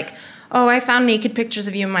just like, oh, I found naked pictures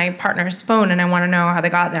of you in my partner's phone and I want to know how they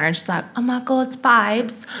got there. And she's like, oh my God,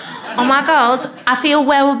 babes. Oh my God, I feel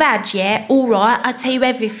well bad, yeah? All right, I'll tell you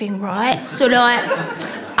everything, right? So like,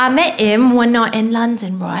 I met him one night in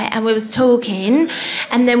London, right? And we was talking.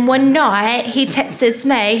 And then one night he texts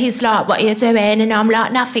me, he's like, what are you doing? And I'm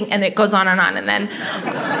like, nothing. And it goes on. And then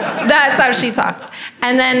that's how she talked.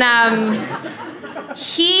 And then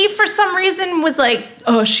he, for some reason, was like,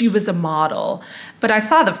 oh, she was a model. But I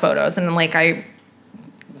saw the photos and like I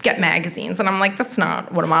get magazines and I'm like, that's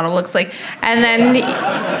not what a model looks like. And then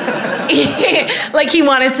he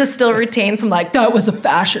wanted to still retain some like, that was a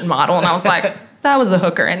fashion model. And I was like, that was a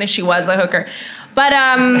hooker. And she was a hooker. But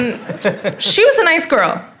she was a nice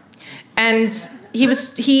girl. And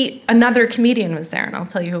another comedian was there and I'll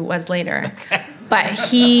tell you who it was later. Okay. But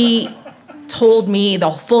he told me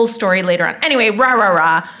the full story later on. Anyway,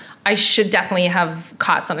 I should definitely have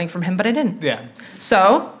caught something from him, but I didn't. Yeah.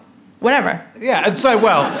 So, whatever. Yeah, and so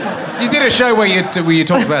you did a show where you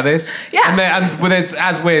talked about this. Yeah.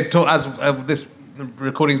 As this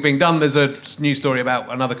recording's being done, there's a news story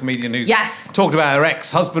about another comedian who's talked about her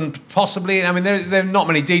ex-husband, possibly. I mean, there are not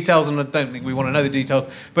many details, and I don't think we want to know the details.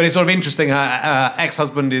 But it's sort of interesting. Her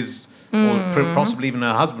ex-husband is. Or possibly even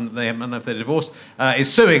her husband, I don't know if they're divorced,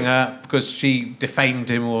 is suing her because she defamed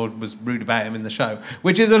him or was rude about him in the show,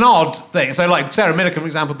 which is an odd thing. So like Sarah Millican, for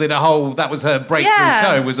example, did that was her breakthrough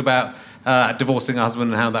show, was about divorcing her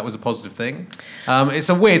husband and how that was a positive thing. It's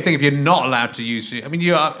a weird thing if you're not allowed to use it. I mean,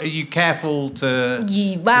 are you careful to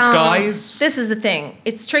disguise? This is the thing.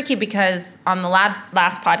 It's tricky because on the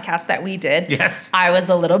last podcast that we did, yes, I was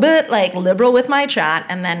a little bit like liberal with my chat,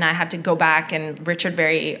 and then I had to go back and Richard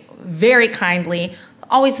very, very kindly,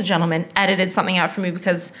 always a gentleman, edited something out for me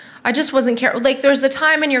because I just wasn't careful. Like, there's a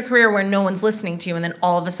time in your career where no one's listening to you, and then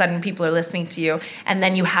all of a sudden people are listening to you, and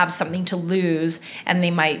then you have something to lose, and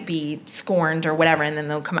they might be scorned or whatever, and then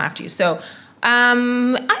they'll come after you. So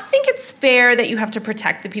I think it's fair that you have to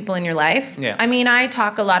protect the people in your life. Yeah. I mean, I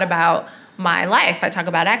talk a lot about my life. I talk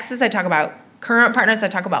about exes. I talk about current partners. I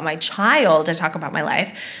talk about my child. I talk about my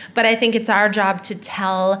life. But I think it's our job to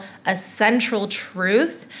tell a central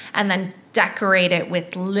truth and then decorate it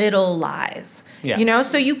with little lies. Yeah. You know,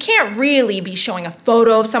 so you can't really be showing a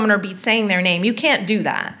photo of someone or be saying their name. You can't do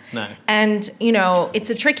that. No. And, you know, it's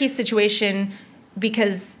a tricky situation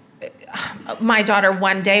because my daughter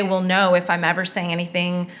one day will know if I'm ever saying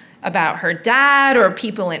anything about her dad or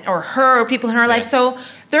people in her life. So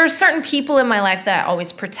there are certain people in my life that I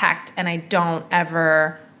always protect and I don't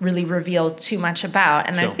ever really reveal too much about.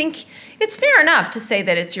 And I think it's fair enough to say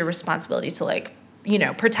that it's your responsibility to, like, you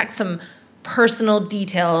know, protect some personal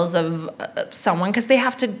details of someone because they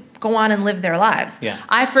have to go on and live their lives. Yeah.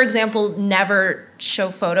 I, for example, never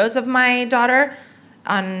show photos of my daughter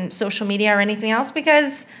on social media or anything else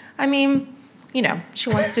because, I mean, you know, she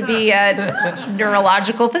wants to be a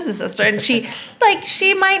neurological physicist, and she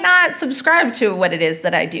might not subscribe to what it is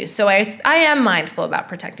that I do. So I am mindful about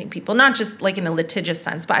protecting people, not just like in a litigious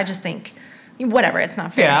sense, but I just think, whatever, it's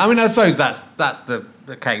not fair. Yeah, I mean, I suppose that's the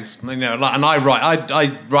case. You know, like, and I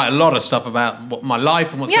write a lot of stuff about my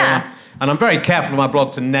life and what's going on, and I'm very careful on my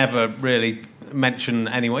blog to never really mention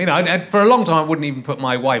anyone. You know, for a long time I wouldn't even put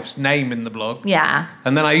my wife's name in the blog. Yeah.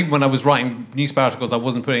 And then when I was writing newspaper articles, I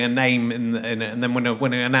wasn't putting a name in it. And then when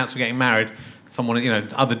I announced we're getting married, someone, you know,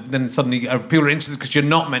 then suddenly people are interested because you're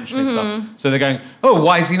not mentioning stuff. So they're going, oh,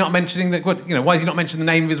 why is he not mentioning that? You know, why is he not mentioning the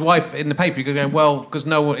name of his wife in the paper? You're going, well, because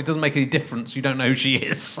it doesn't make any difference. You don't know who she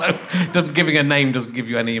is. So giving a name doesn't give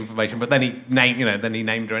you any information. But then he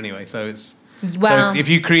named her anyway. So it's so if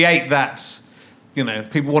you create that. You know,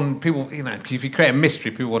 people. You know, if you create a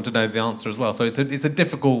mystery, people want to know the answer as well. So it's a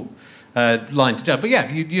difficult line to judge. But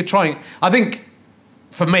yeah, you're trying. I think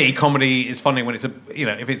for me, comedy is funny when if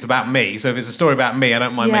it's about me. So if it's a story about me, I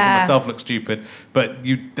don't mind making myself look stupid. But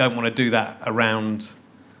you don't want to do that around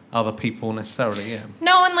other people necessarily. Yeah.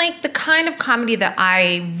 No, and like the kind of comedy that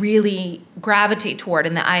I really gravitate toward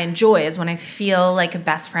and that I enjoy is when I feel like a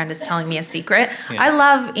best friend is telling me a secret. Yeah. I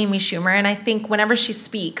love Amy Schumer, and I think whenever she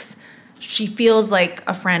speaks, she feels like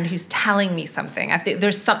a friend who's telling me something. I think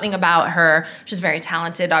there's something about her. She's very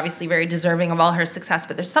talented, obviously very deserving of all her success,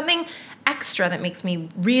 but there's something extra that makes me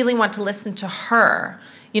really want to listen to her.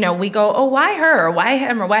 You know, we go, oh, why her, or why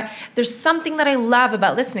him, or why? There's something that I love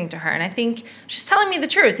about listening to her, and I think she's telling me the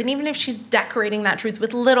truth. And even if she's decorating that truth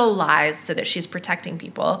with little lies so that she's protecting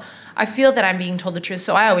people, I feel that I'm being told the truth.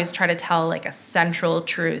 So I always try to tell like a central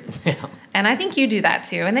truth. Yeah. And I think you do that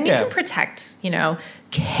too. And then you can protect, you know,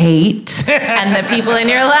 Kate and the people in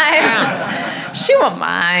your life. She won't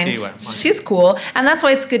mind. She's cool. And that's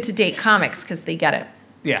why it's good to date comics, because they get it.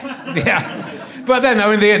 Yeah, yeah. But then,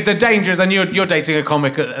 I mean, the danger is, and you're dating a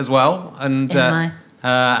comic as well, and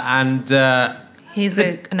he's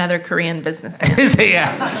another Korean businessman. Is he?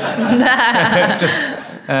 Yeah.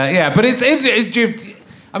 But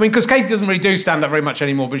I mean, because Kate doesn't really do stand-up very much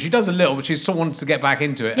anymore, but she does a little, but she still wants to get back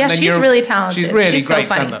into it. Yeah, and then she's really talented. She's really great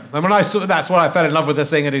so stand-up. And that's why I fell in love with her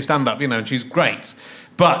seeing her do stand-up, you know, and she's great.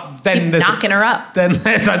 But then keep knocking her up. Then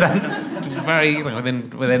very, you know,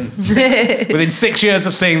 within 6 years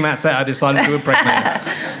of seeing that set, I decided to impregnate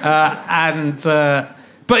her.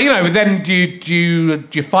 But you know, then do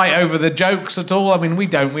you fight over the jokes at all? I mean, we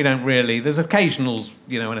don't really. There's occasionals,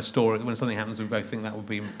 you know, in a story when something happens, we both think that would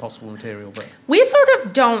be impossible material. But we sort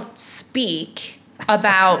of don't speak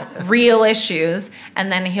about real issues,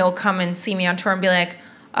 and then he'll come and see me on tour and be like,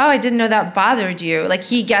 oh, I didn't know that bothered you. Like,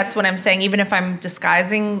 he gets what I'm saying, even if I'm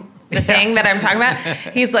disguising the thing that I'm talking about.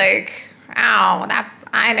 He's like, ow,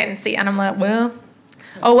 I didn't see. And I'm like, well.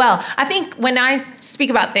 I think when I speak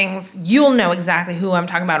about things, you'll know exactly who I'm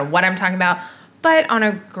talking about or what I'm talking about. But on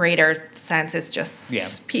a greater sense, it's just... Yeah.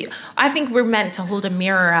 I think we're meant to hold a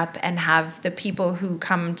mirror up and have the people who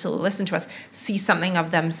come to listen to us see something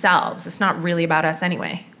of themselves. It's not really about us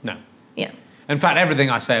anyway. No. Yeah. In fact, everything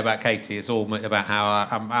I say about Katie is all about how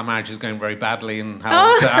our marriage is going very badly and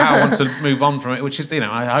how I want to move on from it, which is, you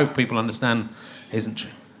know, I hope people understand isn't true.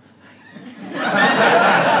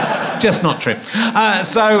 Just not true.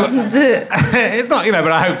 So it's not, you know,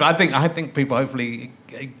 but I think people hopefully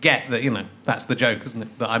get that, you know, that's the joke, isn't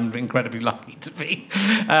it? That I'm incredibly lucky to be.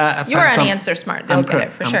 You're an answer smart. They'll get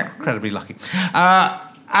it for sure. I'm incredibly lucky.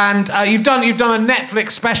 And you've done a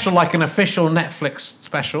Netflix special, like an official Netflix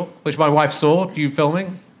special, which my wife saw. You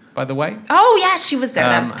filming, by the way? Oh yeah, she was there.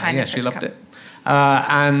 That was kind of. Yeah, she loved it.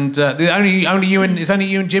 And only you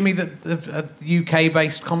and Jimmy that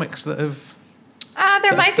UK-based comics that have.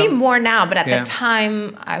 There might be more now, but at the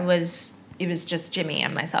time it was just Jimmy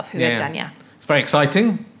and myself who had done. Yeah. It's very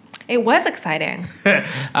exciting. It was exciting.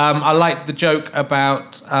 I liked the joke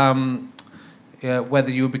about.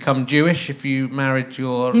 whether you would become Jewish if you married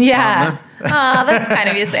your Yeah. partner. Oh, that's kind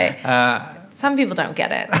of you to say. Some people don't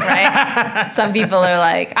get it, right? Some people are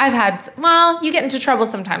like, you get into trouble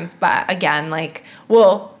sometimes, but again, like,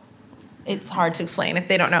 well, it's hard to explain if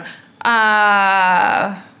they don't know.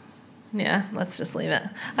 Yeah, let's just leave it.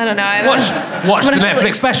 I don't know. Watch the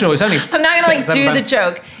Netflix special. It's only. I'm not gonna do the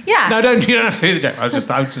joke. Yeah. No, you don't have to do the joke. I was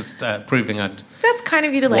just proving I'd. That's kind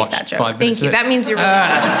of you to like that joke. Thank you. It. That means you're really.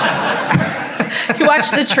 You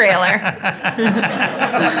watched the trailer.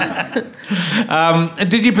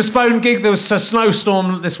 Did you postpone gig? There was a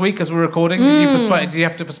snowstorm this week as we're recording. Did you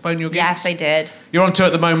have to postpone your gigs? Yes, I did. You're on tour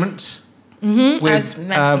at the moment. Mm-hmm. I was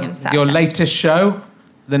meant to be in South your End. latest show,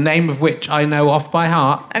 the name of which I know off by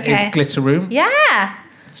heart, Okay. is Glitter Room. Yeah.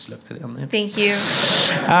 Just looked at it on there. Thank you.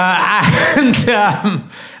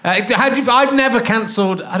 I've never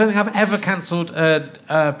cancelled. I don't think I've ever cancelled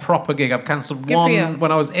a proper gig. I've cancelled Good for you. one when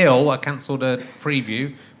I was ill. I cancelled a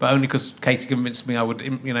preview, but only because Katie convinced me I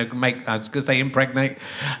would, make. I was going to say impregnate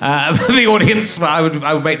the audience, but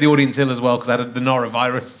I would make the audience ill as well because I had the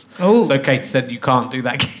norovirus. Oh. So Katie said you can't do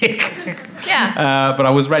that gig. Yeah. But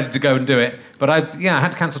I was ready to go and do it. But I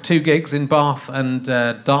had to cancel 2 gigs in Bath and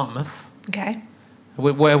Dartmouth. Okay.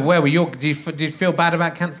 Where were you? Did you feel bad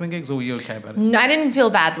about cancelling gigs, or were you okay about it? No, I didn't feel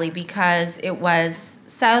badly because it was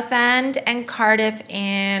Southend and Cardiff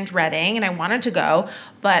and Reading, and I wanted to go,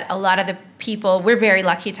 but a lot of the people, we're very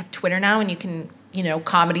lucky to have Twitter now, and you can,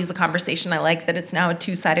 comedy's a conversation. I like that it's now a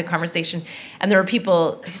 2-sided conversation, and there are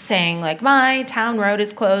people saying, like, my town road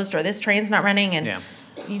is closed, or this train's not running, and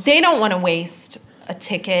they don't want to waste a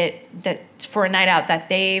ticket for a night out that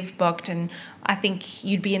they've booked, and I think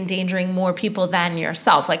you'd be endangering more people than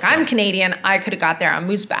yourself. Like, I'm Canadian, I could have got there on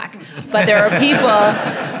Mooseback. But there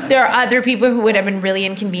are other people who would have been really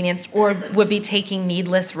inconvenienced or would be taking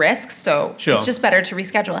needless risks. So It's just better to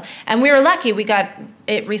reschedule. And we were lucky, we got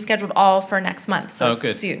it rescheduled all for next month. So it's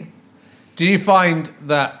good. soon. Do you find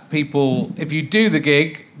that people, if you do the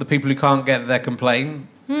gig, the people who can't get there complain?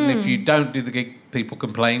 And if you don't do the gig, people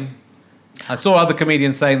complain? I saw other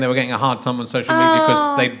comedians saying they were getting a hard time on social media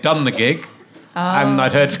because they'd done the gig. And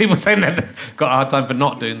I'd heard people saying they'd got a hard time for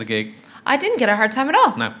not doing the gig. I didn't get a hard time at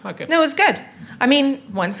all. No, okay. No, it was good. I mean,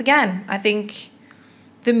 once again, I think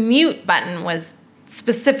the mute button was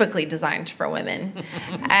specifically designed for women.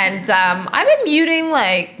 And I've been muting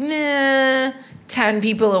 10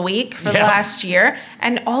 people a week for the last year,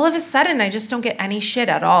 and all of a sudden I just don't get any shit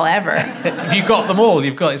at all ever. You got them all.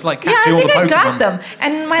 It's like catching all the Pokemon. I think I got them.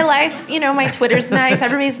 And my life, my Twitter's nice.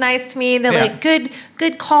 Everybody's nice to me. They're like, good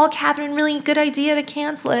call, Katherine. Really good idea to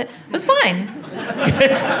cancel it. It was fine.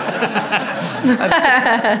 Good.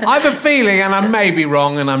 I have a feeling, and I may be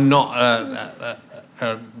wrong, and I'm not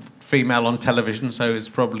a female on television, so it's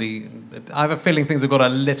probably. I have a feeling things have got a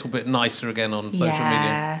little bit nicer again on social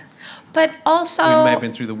media. But also, we may have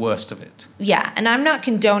been through the worst of it. Yeah, and I'm not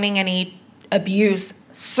condoning any abuse,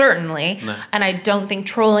 certainly. No. And I don't think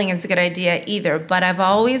trolling is a good idea either. But I've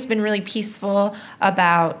always been really peaceful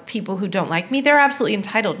about people who don't like me. They're absolutely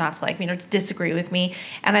entitled not to like me or to disagree with me.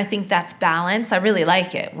 And I think that's balance. I really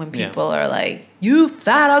like it when people are like, you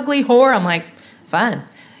fat, ugly whore. I'm like, fun.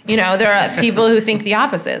 There are people who think the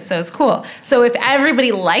opposite, so it's cool. So if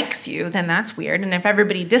everybody likes you, then that's weird. And if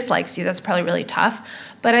everybody dislikes you, that's probably really tough.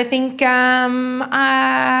 But I think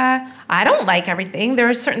I don't like everything. There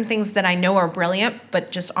are certain things that I know are brilliant,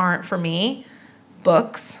 but just aren't for me.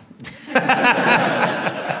 Books.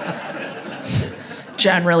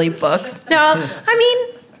 Generally books. No, I mean,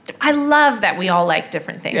 I love that we all like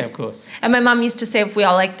different things. Yeah, of course. And my mom used to say if we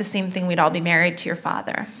all liked the same thing, we'd all be married to your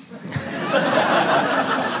father.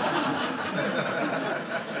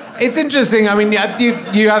 It's interesting. I mean, you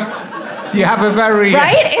have a very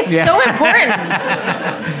right. It's so important.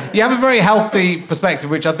 You have a very healthy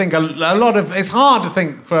perspective, which I think a lot of. It's hard to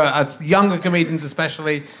think for us younger comedians,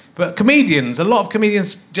 especially, but a lot of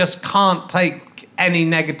comedians just can't take any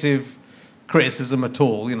negative criticism at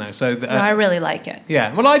all. So. No, I really like it.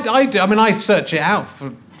 Yeah. Well, I do. I mean, I search it out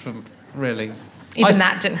for really. Even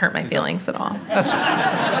that didn't hurt my feelings at all. That's.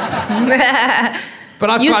 But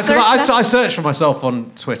I search for myself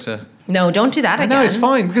on Twitter. No, don't do that again. No, it's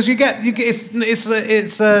fine because you get it's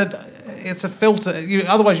a filter.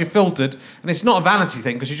 Otherwise you're filtered, and it's not a vanity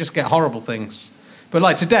thing because you just get horrible things. But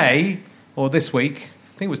like today or this week,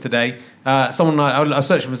 I think it was today, I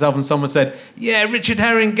searched for myself and someone said, "Yeah, Richard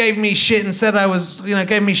Herring gave me shit and said I was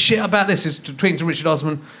gave me shit about this." He's tweeting to Richard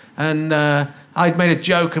Osman, and I'd made a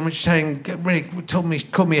joke and Richard Herring really called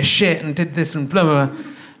me a shit and did this and blah blah blah.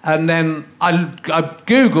 And then I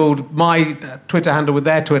Googled my Twitter handle with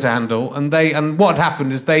their Twitter handle, and what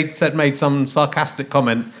happened is they'd made some sarcastic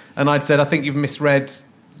comment, and I'd said, I think you've misread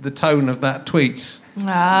the tone of that tweet.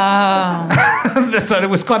 Oh. So it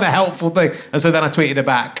was quite a helpful thing. And so then I tweeted her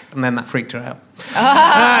back, and then that freaked her out.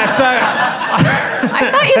 I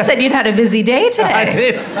thought you said you'd had a busy day today. I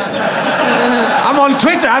did. I'm on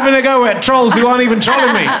Twitter having a go at trolls who aren't even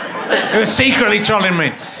trolling me. Who are secretly trolling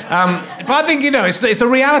me. But I think, it's a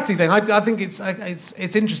reality thing. I think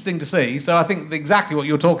it's interesting to see. So I think exactly what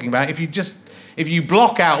you're talking about. If you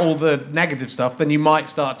block out all the negative stuff, then you might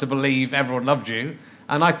start to believe everyone loved you.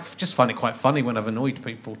 And I just find it quite funny when I've annoyed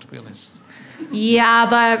people, to be honest. Yeah,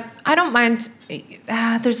 but I don't mind.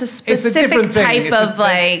 There's a specific type of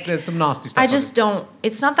There's some nasty stuff. I just don't.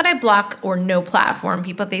 It's not that I block or no platform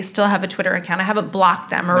people. They still have a Twitter account. I haven't blocked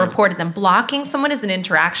them or reported them. Blocking someone is an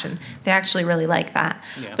interaction. They actually really like that.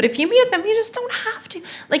 Yeah. But if you mute them, you just don't have to.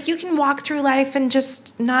 Like, you can walk through life and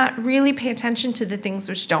just not really pay attention to the things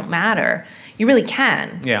which don't matter. You really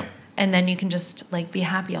can. Yeah. And then you can just be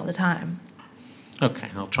happy all the time. Okay,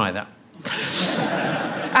 I'll try that.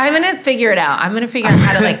 I'm going to figure it out. I'm going to figure out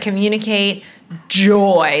how to communicate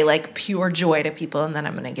joy, pure joy to people, and then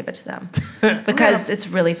I'm going to give it to them because it's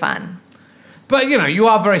really fun. But, you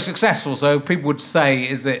are very successful, so people would say,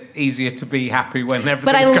 is it easier to be happy when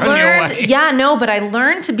everything's going your way? Yeah, no, but I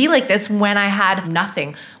learned to be like this when I had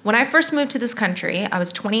nothing. When I first moved to this country, I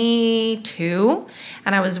was 22,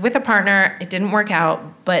 and I was with a partner. It didn't work out,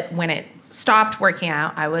 but when it stopped working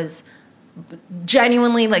out, I was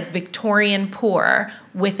genuinely Victorian poor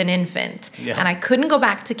with an infant. Yeah. And I couldn't go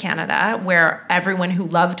back to Canada where everyone who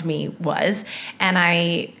loved me was. And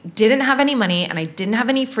I didn't have any money and I didn't have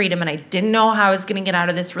any freedom and I didn't know how I was going to get out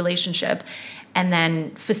of this relationship and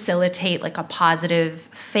then facilitate a positive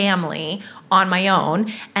family on my own.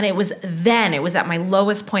 And it was at my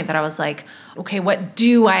lowest point that I was like, okay, what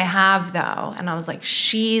do I have though? And I was like,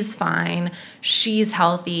 she's fine. She's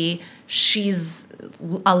healthy. She's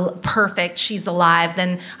perfect. She's alive.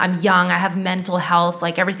 Then I'm young. I have mental health.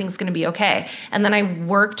 Everything's going to be okay. And then I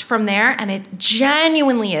worked from there, and it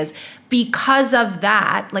genuinely is because of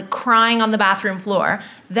that, crying on the bathroom floor,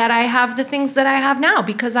 that I have the things that I have now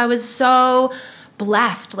because I was so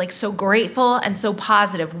blessed, so grateful and so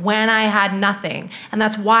positive when I had nothing. And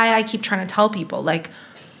that's why I keep trying to tell people,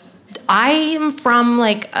 I am from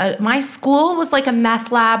my school was a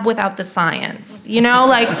meth lab without the science,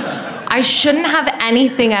 I shouldn't have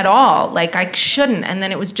anything at all. I shouldn't. And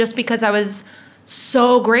then it was just because I was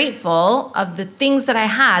so grateful of the things that I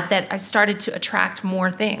had that I started to attract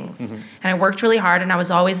more things. Mm-hmm. And I worked really hard and I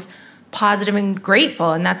was always positive and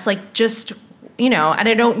grateful. And that's just, and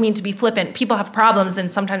I don't mean to be flippant. People have problems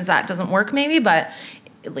and sometimes that doesn't work maybe, but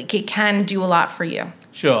it can do a lot for you.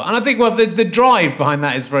 Sure, and I think the drive behind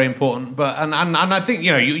that is very important. But and I think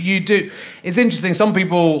you do. It's interesting. Some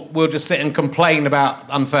people will just sit and complain about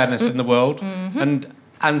unfairness in the world, mm-hmm.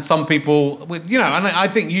 and some people, and I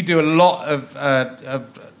think you do a lot of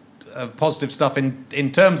positive stuff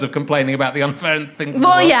in terms of complaining about the unfair things in the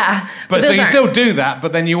world. Well, yeah. But so you still do that,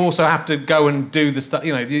 but then you also have to go and do the stuff,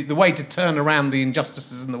 the way to turn around the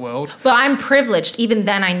injustices in the world. But I'm privileged. Even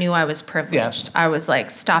then I knew I was privileged. Yeah. I was like,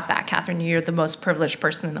 stop that, Katherine. You're the most privileged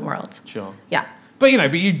person in the world. Sure. Yeah. But,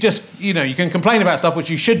 but you just, you can complain about stuff which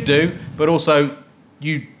you should do, but also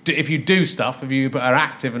if you do stuff, if you are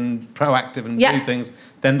active and proactive and do things,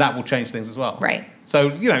 then that will change things as well. Right.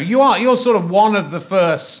 So, you're sort of one of the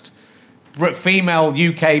first female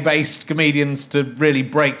UK-based comedians to really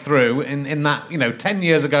break through in that, 10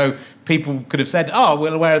 years ago, people could have said, oh,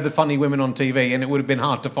 well, where are the funny women on TV? And it would have been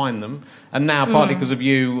hard to find them. And now, partly because of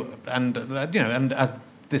you and,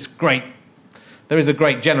 this great... There is a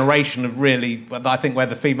great generation of really, I think, where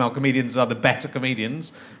the female comedians are the better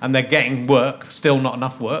comedians, and they're getting work, still not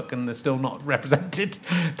enough work, and they're still not represented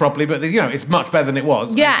properly. But it's much better than it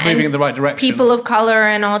was. Yeah, it's moving in the right direction. People of color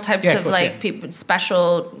and all types of people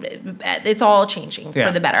special. It's all changing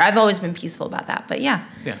for the better. I've always been peaceful about that, but yeah.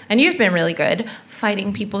 And you've been really good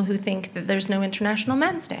fighting people who think that there's no International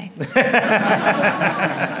Men's Day.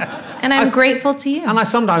 And I'm grateful to you. And I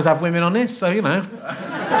sometimes have women on this, so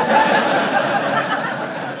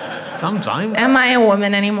Sometimes. Am I a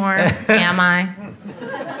woman anymore? Am I?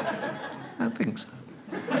 I think so.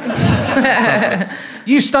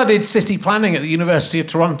 You studied city planning at the University of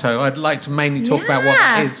Toronto. I'd like to mainly talk about what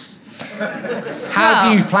that is. How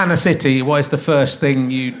do you plan a city? What is the first thing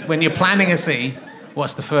when you're planning a city,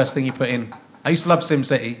 what's the first thing you put in? I used to love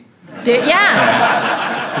SimCity.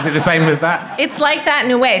 Yeah. Is it the same as that? It's like that in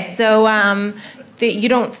a way. So that you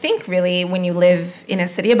don't think really when you live in a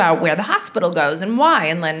city about where the hospital goes and why,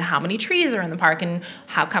 and then how many trees are in the park and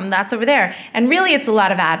how come that's over there. And really it's a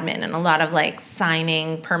lot of admin and a lot of like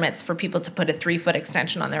signing permits for people to put a 3-foot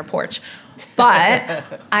extension on their porch. But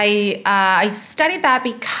I studied that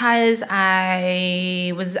because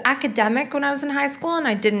I was academic when I was in high school, and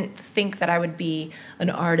I didn't think that I would be an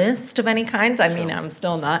artist of any kind. I mean, I'm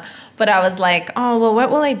still not. But I was like, oh, well, what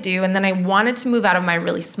will I do? And then I wanted to move out of my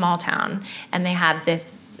really small town. And they had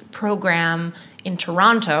this program in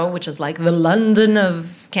Toronto, which is like the London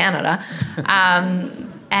of Canada,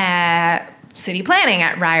 city planning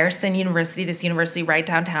at Ryerson University, this university right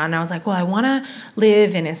downtown. And I was like, well, I want to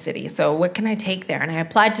live in a city, so what can I take there? And I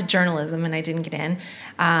applied to journalism, and I didn't get in.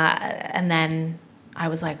 And then I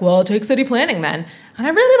was like, well, I'll take city planning then. And I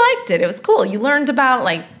really liked it. It was cool. You learned about,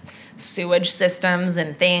 like, sewage systems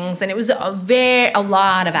and things, and it was a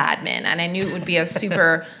lot of admin. And I knew it would be a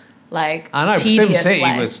super, like, I know, tedious SimCity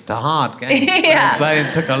way. was the hard game. Yeah. So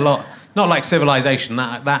it took a lot. Not like Civilization.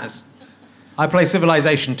 That's. I play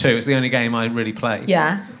Civilization 2. It's the only game I really play.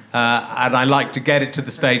 Yeah. And I like to get it to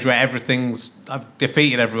the stage where I've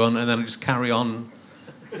defeated everyone, and then I just carry on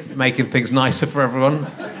making things nicer for everyone.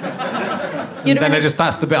 And then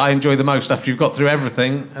that's the bit I enjoy the most after you've got through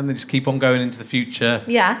everything, and then just keep on going into the future.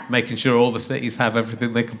 Yeah. Making sure all the cities have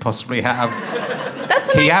everything they can possibly have.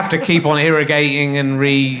 You have to keep on irrigating and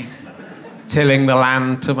tilling the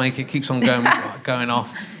land to make it keeps on going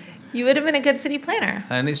off. You would have been a good city planner.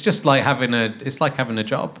 And it's just like having a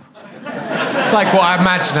job. It's like what I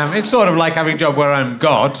imagine having. It's sort of like having a job where I'm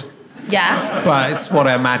God. Yeah. But it's what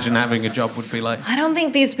I imagine having a job would be like. I don't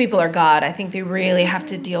think these people are God. I think they really have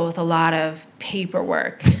to deal with a lot of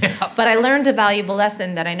paperwork. Yeah. But I learned a valuable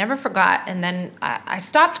lesson that I never forgot. And then I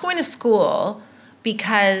stopped going to school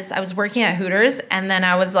because I was working at Hooters. And then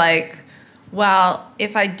I was like, well,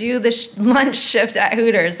 if I do the lunch shift at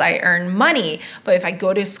Hooters, I earn money. But if I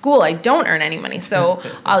go to school, I don't earn any money. So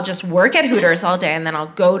I'll just work at Hooters all day, and then I'll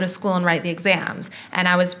go to school and write the exams. And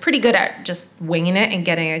I was pretty good at just winging it and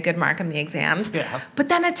getting a good mark on the exams. Yeah. But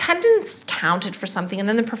then attendance counted for something, and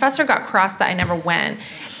then the professor got cross that I never went.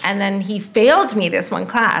 And then he failed me this one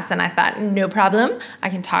class, and I thought, no problem. I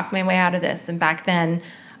can talk my way out of this. And back then,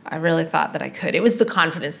 I really thought that I could. It was the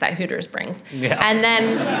confidence that Hooters brings. Yeah. And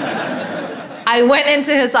then I went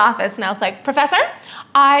into his office and I was like, Professor,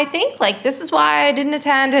 I think like this is why I didn't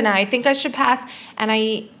attend and I think I should pass. And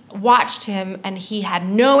I watched him and he had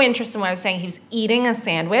no interest in what I was saying. He was eating a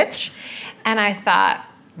sandwich. And I thought,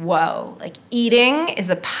 whoa, like eating is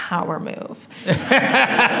a power move.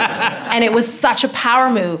 And it was such a power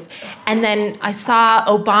move. And then I saw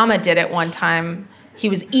Obama did it one time. He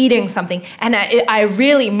was eating something. And I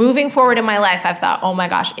really, moving forward in my life, I've thought, oh my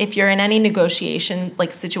gosh, if you're in any negotiation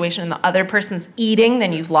like situation and the other person's eating,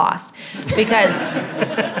 then you've lost. Because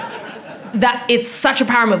it's such a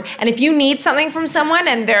power move. And if you need something from someone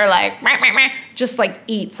and they're like, meh, meh, meh, just like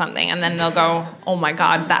eat something. And then they'll go, oh my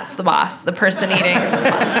God, that's the boss. The person eating is the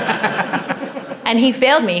boss. And he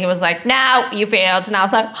failed me. He was like, no, you failed. And I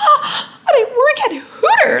was like, oh, but I work at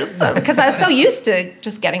Hooters. Because I was so used to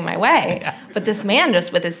just getting my way. Yeah. But this man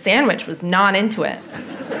just with his sandwich was not into it.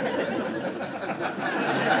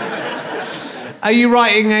 Are you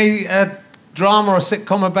writing a drama or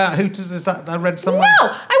sitcom about Hooters? Is that I read somewhere? No,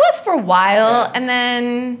 I was for a while. And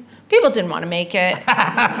then people didn't want to make it.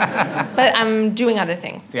 But I'm doing other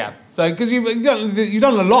things. Yeah. So, because you've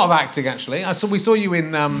done a lot of acting, actually. We saw you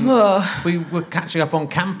in. We were catching up on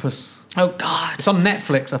Campus. Oh God! It's on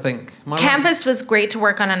Netflix, I think. Am I right? Campus was great to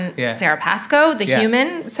work on. Yeah. Sarah Pascoe, the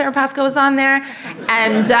human Sarah Pascoe was on there,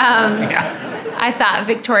 and I thought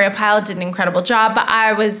Victoria Pyle did an incredible job. But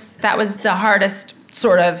that was the hardest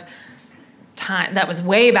sort of time. That was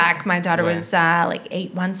way back. My daughter was like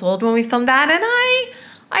 8 months old when we filmed that, and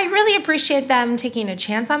I really appreciate them taking a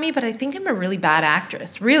chance on me, but I think I'm a really bad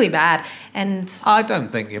actress, really bad. And I don't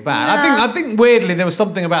think you're bad. No. I think weirdly there was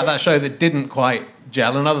something about that show that didn't quite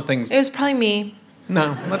gel, and other things. It was probably me.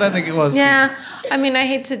 No, I don't think it was. Yeah, I mean, I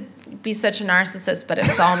hate to be such a narcissist, but it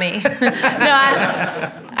was all me. No,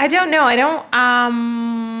 I don't know. I don't.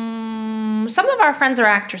 Some of our friends are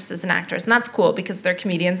actresses and actors, and that's cool because they're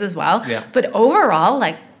comedians as well. Yeah. But overall,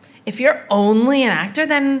 like, if you're only an actor,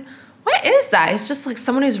 then what is that? It's just like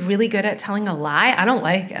someone who's really good at telling a lie. I don't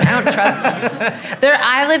like it. I don't trust them.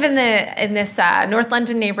 I live in this North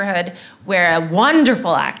London neighborhood where a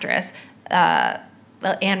wonderful actress,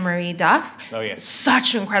 Anne-Marie Duff. Oh, yes.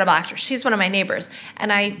 Such an incredible actress. She's one of my neighbors.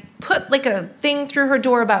 And I put like a thing through her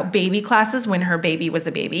door about baby classes when her baby was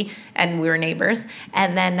a baby and we were neighbors.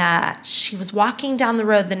 And then she was walking down the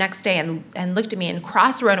road the next day and looked at me and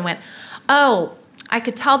crossed the road and went, oh, I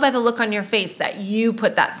could tell by the look on your face that you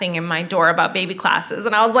put that thing in my door about baby classes.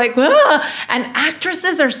 And I was like, ah! And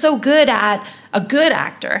actresses are so good at, a good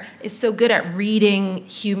actor is so good at reading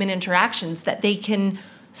human interactions that they can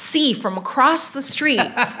see from across the street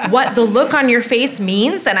what the look on your face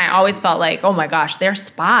means. And I always felt like, oh my gosh, they're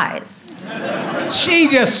spies. She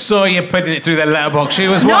just saw you putting it through the letterbox. She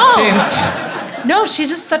was watching. No, she's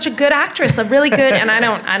just such a good actress, a really good, and I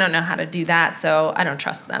don't know how to do that, so I don't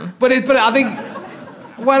trust them. But I think,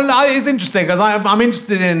 it's interesting because I'm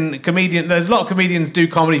interested in comedian. There's a lot of comedians do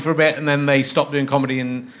comedy for a bit and then they stop doing comedy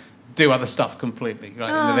and do other stuff completely. Right?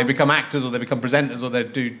 Oh. They become actors or they become presenters or they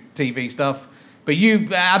do TV stuff. But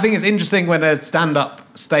I think it's interesting when a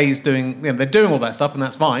stand-up stays doing, they're doing all that stuff and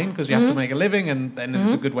that's fine because you have to make a living and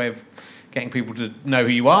it's a good way of getting people to know who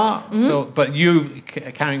you are. So, but you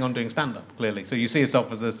carrying on doing stand-up, clearly. So you see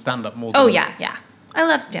yourself as a stand-up more than... Oh, yeah. I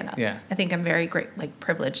love stand-up. Yeah. I think I'm very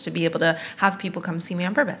privileged to be able to have people come see me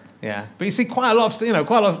on purpose. Yeah. But you see quite a lot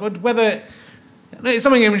of, whether... It's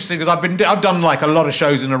something interesting because I've done like a lot of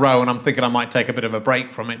shows in a row and I'm thinking I might take a bit of a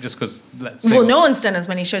break from it just because, let's see. Well, no one's done as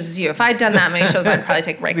many shows as you. If I'd done that many shows, I'd probably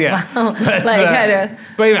take a break as well.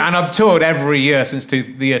 But and I've toured every year since the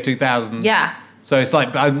year 2000. Yeah. So it's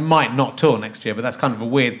like, I might not tour next year, but that's kind of a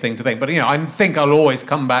weird thing to think. But, I think I'll always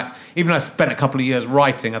come back. Even though I spent a couple of years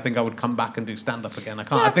writing, I think I would come back and do stand-up again.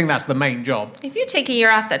 I think that's the main job. If you take a year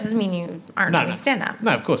off, that doesn't mean you aren't doing stand-up.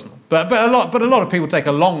 No, of course not. But a lot of people take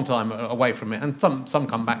a long time away from it, and some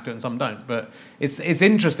come back to it and some don't. But it's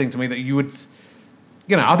interesting to me that you would...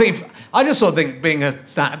 I just sort of think being a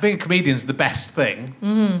comedian is the best thing.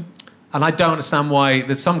 Mm-hmm. And I don't understand why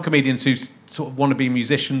there's some comedians who sort of want to be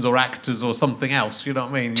musicians or actors or something else. You know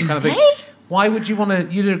what I mean? You kind of think, why would you want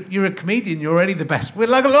to? You're a comedian. You're already the best.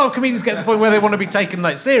 Like a lot of comedians get to the point where they want to be taken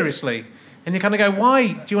seriously, and you kind of go, why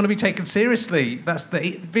do you want to be taken seriously?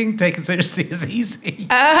 Being taken seriously is easy.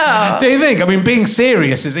 Oh. Do you think? I mean, being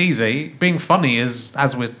serious is easy. Being funny is,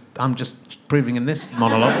 I'm just proving in this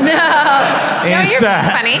monologue. No, you're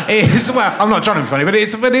funny. I'm not trying to be funny, but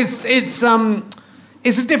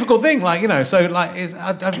it's a difficult thing, that's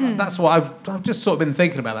what I've just sort of been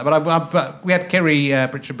thinking about that. But we had Kerry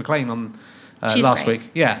Richard McLean on last week.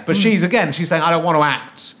 Yeah, but she's saying, I don't want to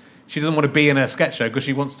act. She doesn't want to be in a sketch show because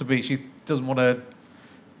she doesn't want to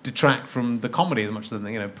detract from the comedy as much as,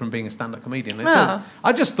 from being a stand-up comedian. Oh. So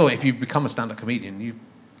I just thought if you become a stand-up comedian, you've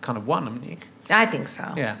kind of won, haven't you? I think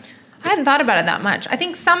so. Yeah. I hadn't thought about it that much. I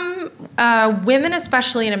think some women,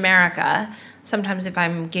 especially in America... Sometimes if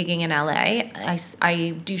I'm gigging in LA,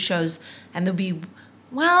 I do shows and there'll be,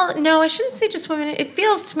 I shouldn't say just women. It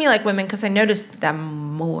feels to me like women because I noticed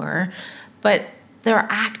them more. But there are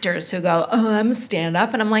actors who go, oh, I'm a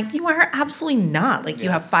stand-up. And I'm like, you are absolutely not.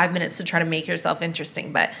 You have 5 minutes to try to make yourself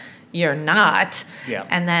interesting, but you're not. Yeah.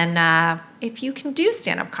 And then if you can do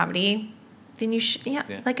stand-up comedy... then you should,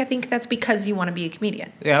 I think that's because you want to be a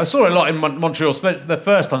comedian. Yeah, I saw it a lot in Montreal, the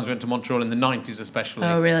first times we went to Montreal in the 90s especially.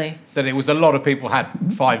 Oh, really? That it was a lot of people had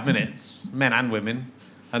 5 minutes, men and women,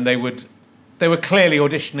 and they were clearly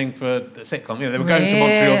auditioning for the sitcom. They were going to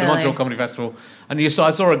Montreal, the Montreal Comedy Festival, and I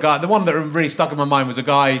saw a guy, the one that really stuck in my mind was a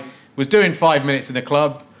guy who was doing 5 minutes in a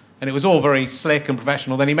club, and it was all very slick and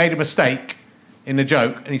professional. Then he made a mistake in the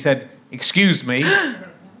joke, and he said, excuse me,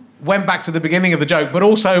 went back to the beginning of the joke, but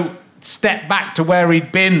also... stepped back to where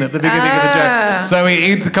he'd been at the beginning of the joke. So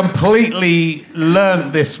he'd completely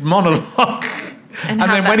learnt this monologue. And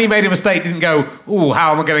then when he made a mistake, didn't go, ooh,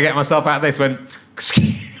 how am I going to get myself out of this? Went,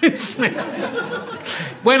 excuse me.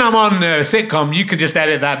 When I'm on a sitcom, you could just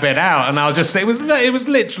edit that bit out, and I'll just say, it was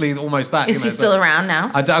literally almost that. Is he still around now?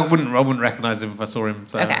 I wouldn't recognise him if I saw him.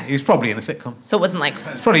 So okay. He was probably in a sitcom. So it wasn't like...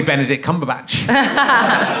 It's probably Benedict Cumberbatch.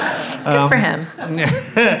 Good for him.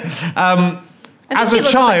 As a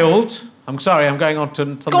child, I'm sorry, I'm going on to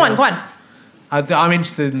something else. Go on. I'm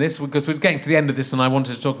interested in this because we're getting to the end of this and I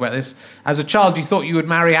wanted to talk about this. As a child, you thought you would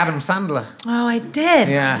marry Adam Sandler. Oh, I did.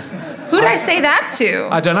 Yeah. Who did I say that to?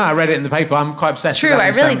 I don't know. I read it in the paper. I'm quite obsessed with Adam Sandler.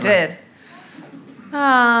 It's true. I really did.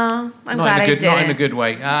 Oh, I'm glad I did. Not in a good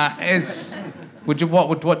way. What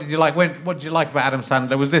did you like? What did you like about Adam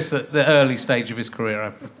Sandler? Was this at the early stage of his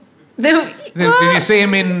career? Did you see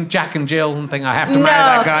him in Jack and Jill and think, I have to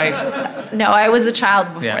marry that guy? No, I was a child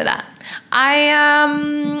before that.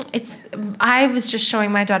 I was just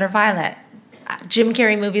showing my daughter Violet Jim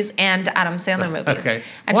Carrey movies and Adam Sandler movies. Okay.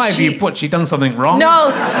 And why have you done something wrong?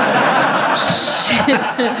 No.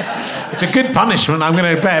 It's a good punishment. I'm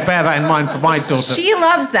going to bear that in mind for my daughter. She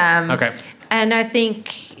loves them. Okay. And I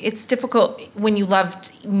think it's difficult when you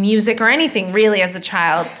loved music or anything really as a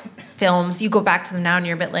child, films, you go back to them now and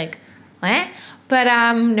you're a bit like, eh? But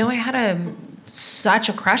no, I had such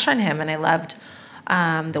a crush on him, and I loved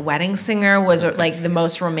The Wedding Singer was like the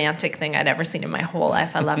most romantic thing I'd ever seen in my whole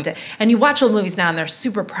life. I loved it. And you watch old movies now and they're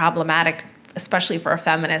super problematic, especially for a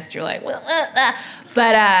feminist. You're like,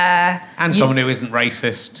 but and someone who isn't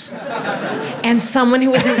racist. And someone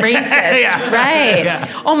who isn't racist, Yeah. right?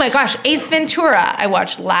 Yeah. Oh my gosh, Ace Ventura! I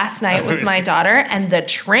watched last night with my daughter, and the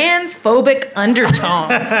transphobic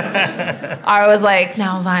undertones. I was like,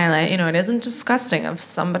 now, Violet, it isn't disgusting if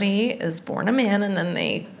somebody is born a man and then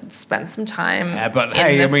they spend some time. Yeah, but in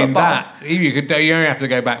hey, the I mean football. you only have to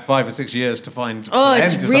go back 5 or 6 years to find. Oh,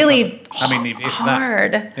 it's really if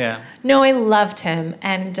hard. That, yeah. No, I loved him,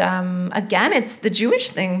 and again, it's the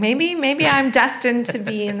Jewish thing. Maybe I'm destined to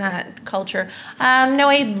be in that culture. No,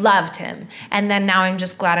 I loved him, and then now I'm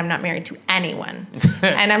just glad I'm not married to anyone.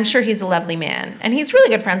 And I'm sure he's a lovely man, and he's really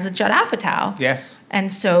good friends with Judd Apatow. Yes.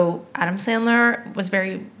 And so Adam Sandler was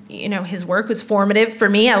very. His work was formative for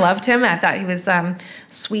me. I loved him. I thought he was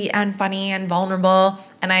sweet and funny and vulnerable.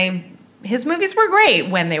 And his movies were great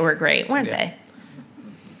when they were great, weren't they?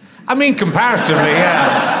 I mean, comparatively,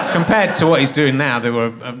 yeah. Compared to what he's doing now, they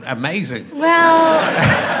were amazing. Well,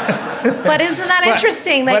 but isn't that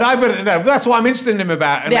interesting? But that's what I'm interested in him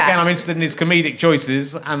about. And Yeah. again, I'm interested in his comedic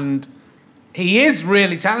choices. And he is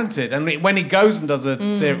really talented. And when he goes and does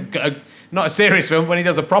not a serious film, when he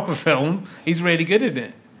does a proper film, he's really good in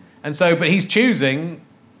it. And so, but he's choosing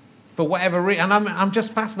for whatever reason, and I'm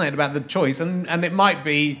just fascinated about the choice. And it might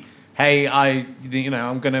be, hey,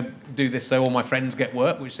 I'm going to do this so all my friends get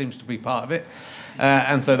work, which seems to be part of it,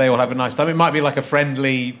 and so they all have a nice time. It might be like a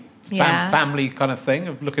friendly family kind of thing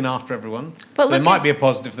of looking after everyone. But so there might be a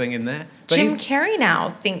positive thing in there. But Jim Carrey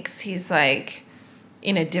now thinks he's like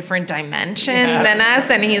in a different dimension than us,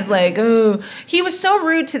 and he's like, oh, he was so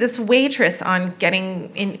rude to this waitress on getting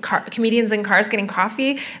in comedians in cars getting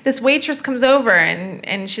coffee. This waitress comes over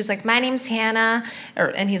and she's like, my name's Hannah,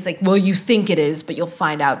 and he's like, well, you think it is, but you'll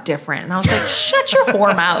find out different. And I was like, shut your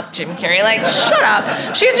whore mouth, Jim Carrey, like, shut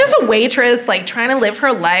up. She's just a waitress, like, trying to live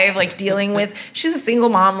her life, like, dealing with, she's a single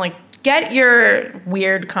mom, like, get your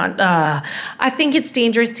weird I think it's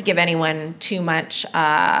dangerous to give anyone too much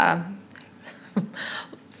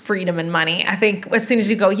freedom and money. I think as soon as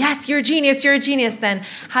you go, yes, you're a genius, then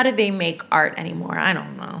how do they make art anymore? I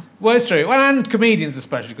don't know. Well, it's true. Well, and comedians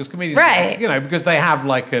especially, because comedians, right. Because they have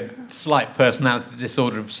like a slight personality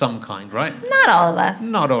disorder of some kind, right? Not all of us.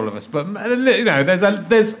 Not all of us, but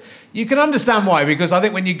there's you can understand why, because I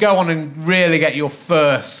think when you go on and really get your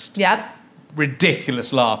first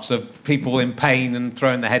ridiculous laughs of people in pain and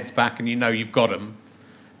throwing their heads back, and you've got them,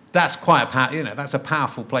 that's quite that's a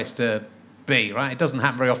powerful place to be, right? It doesn't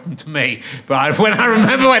happen very often to me, but when I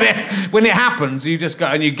remember when it happens, you just go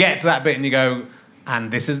and you get to that bit and you go, and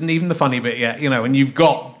this isn't even the funny bit yet, and you've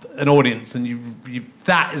got an audience, and you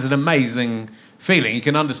that is an amazing feeling. You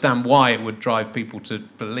can understand why it would drive people to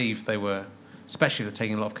believe they were, especially if they're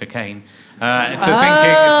taking a lot of cocaine,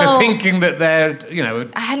 to thinking that they're,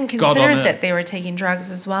 I hadn't considered that they were taking drugs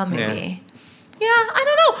as well, maybe. Yeah, I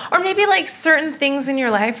don't know. Or maybe like certain things in your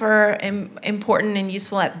life are important and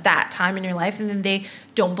useful at that time in your life, and then they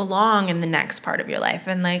don't belong in the next part of your life.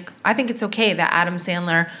 And like, I think it's okay that Adam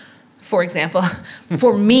Sandler, for example,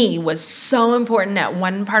 for me was so important at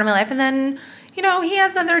one part of my life, and then, he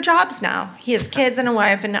has other jobs now. He has kids and a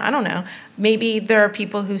wife, and I don't know. Maybe there are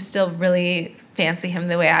people who still really fancy him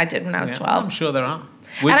the way I did when I was 12. I'm sure there are.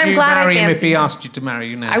 Would and you marry him if he asked you to marry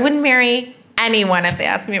you now? I wouldn't marry anyone if they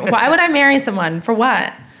asked me. Why would I marry someone? For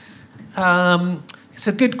what? It's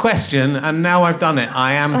a good question, and now I've done it,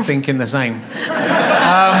 I am thinking the same.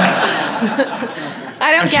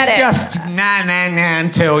 I don't get it. Just nah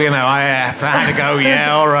until I had to go.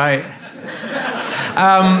 Yeah, all right.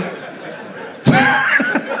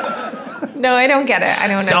 No, I don't get it. I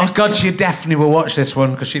don't understand. Oh God, she definitely will watch this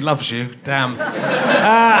one because she loves you. Damn.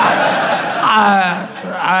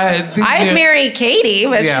 I'd marry Katie,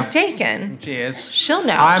 but she's taken. She is. She'll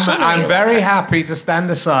know. I'm very happy to stand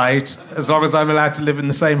aside as long as I'm allowed to live in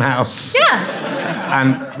the same house.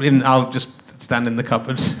 Yeah. And I'll just stand in the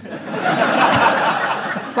cupboard. As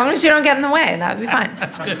long as you don't get in the way, that would be fine.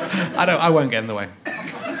 That's good. I won't get in the way.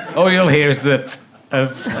 All you'll hear is the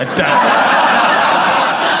dust.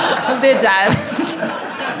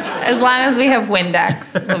 As long as we have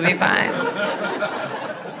Windex, we'll be fine.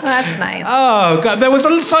 Well, that's nice. Oh God, there was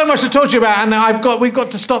so much to talk to you about, and we've got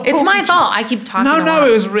to stop. It's my fault. I keep talking. No,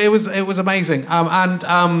 it was amazing.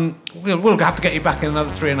 We'll have to get you back in another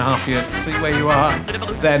 3.5 years to see where you are.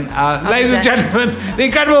 Then, ladies and gentlemen, the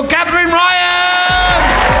incredible Katherine Ryan.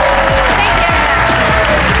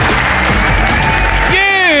 Thank you.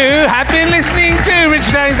 You have been listening to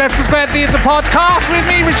Richard Ryan's Leicester Square Theatre podcast with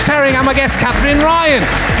me, Richard Herring, and my guest, Katherine Ryan.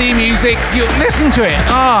 The music, you listen to it.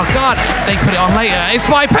 Oh, God, they put it on later. It's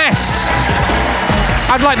by Pest.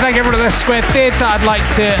 I'd like to thank everyone at the Square Theatre. I'd like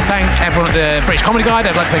to thank everyone at the British Comedy Guide.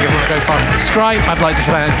 I'd like to thank everyone at Go Faster Stripe. I'd like to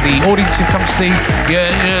thank the audience who've come to see. You're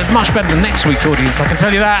much better than next week's audience, I can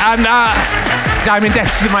tell you that. And I'm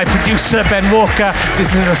indebted to my producer, Ben Walker.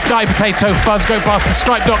 This is a Sky Potato Fuzz,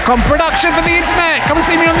 GoFasterStripe.com production for the internet.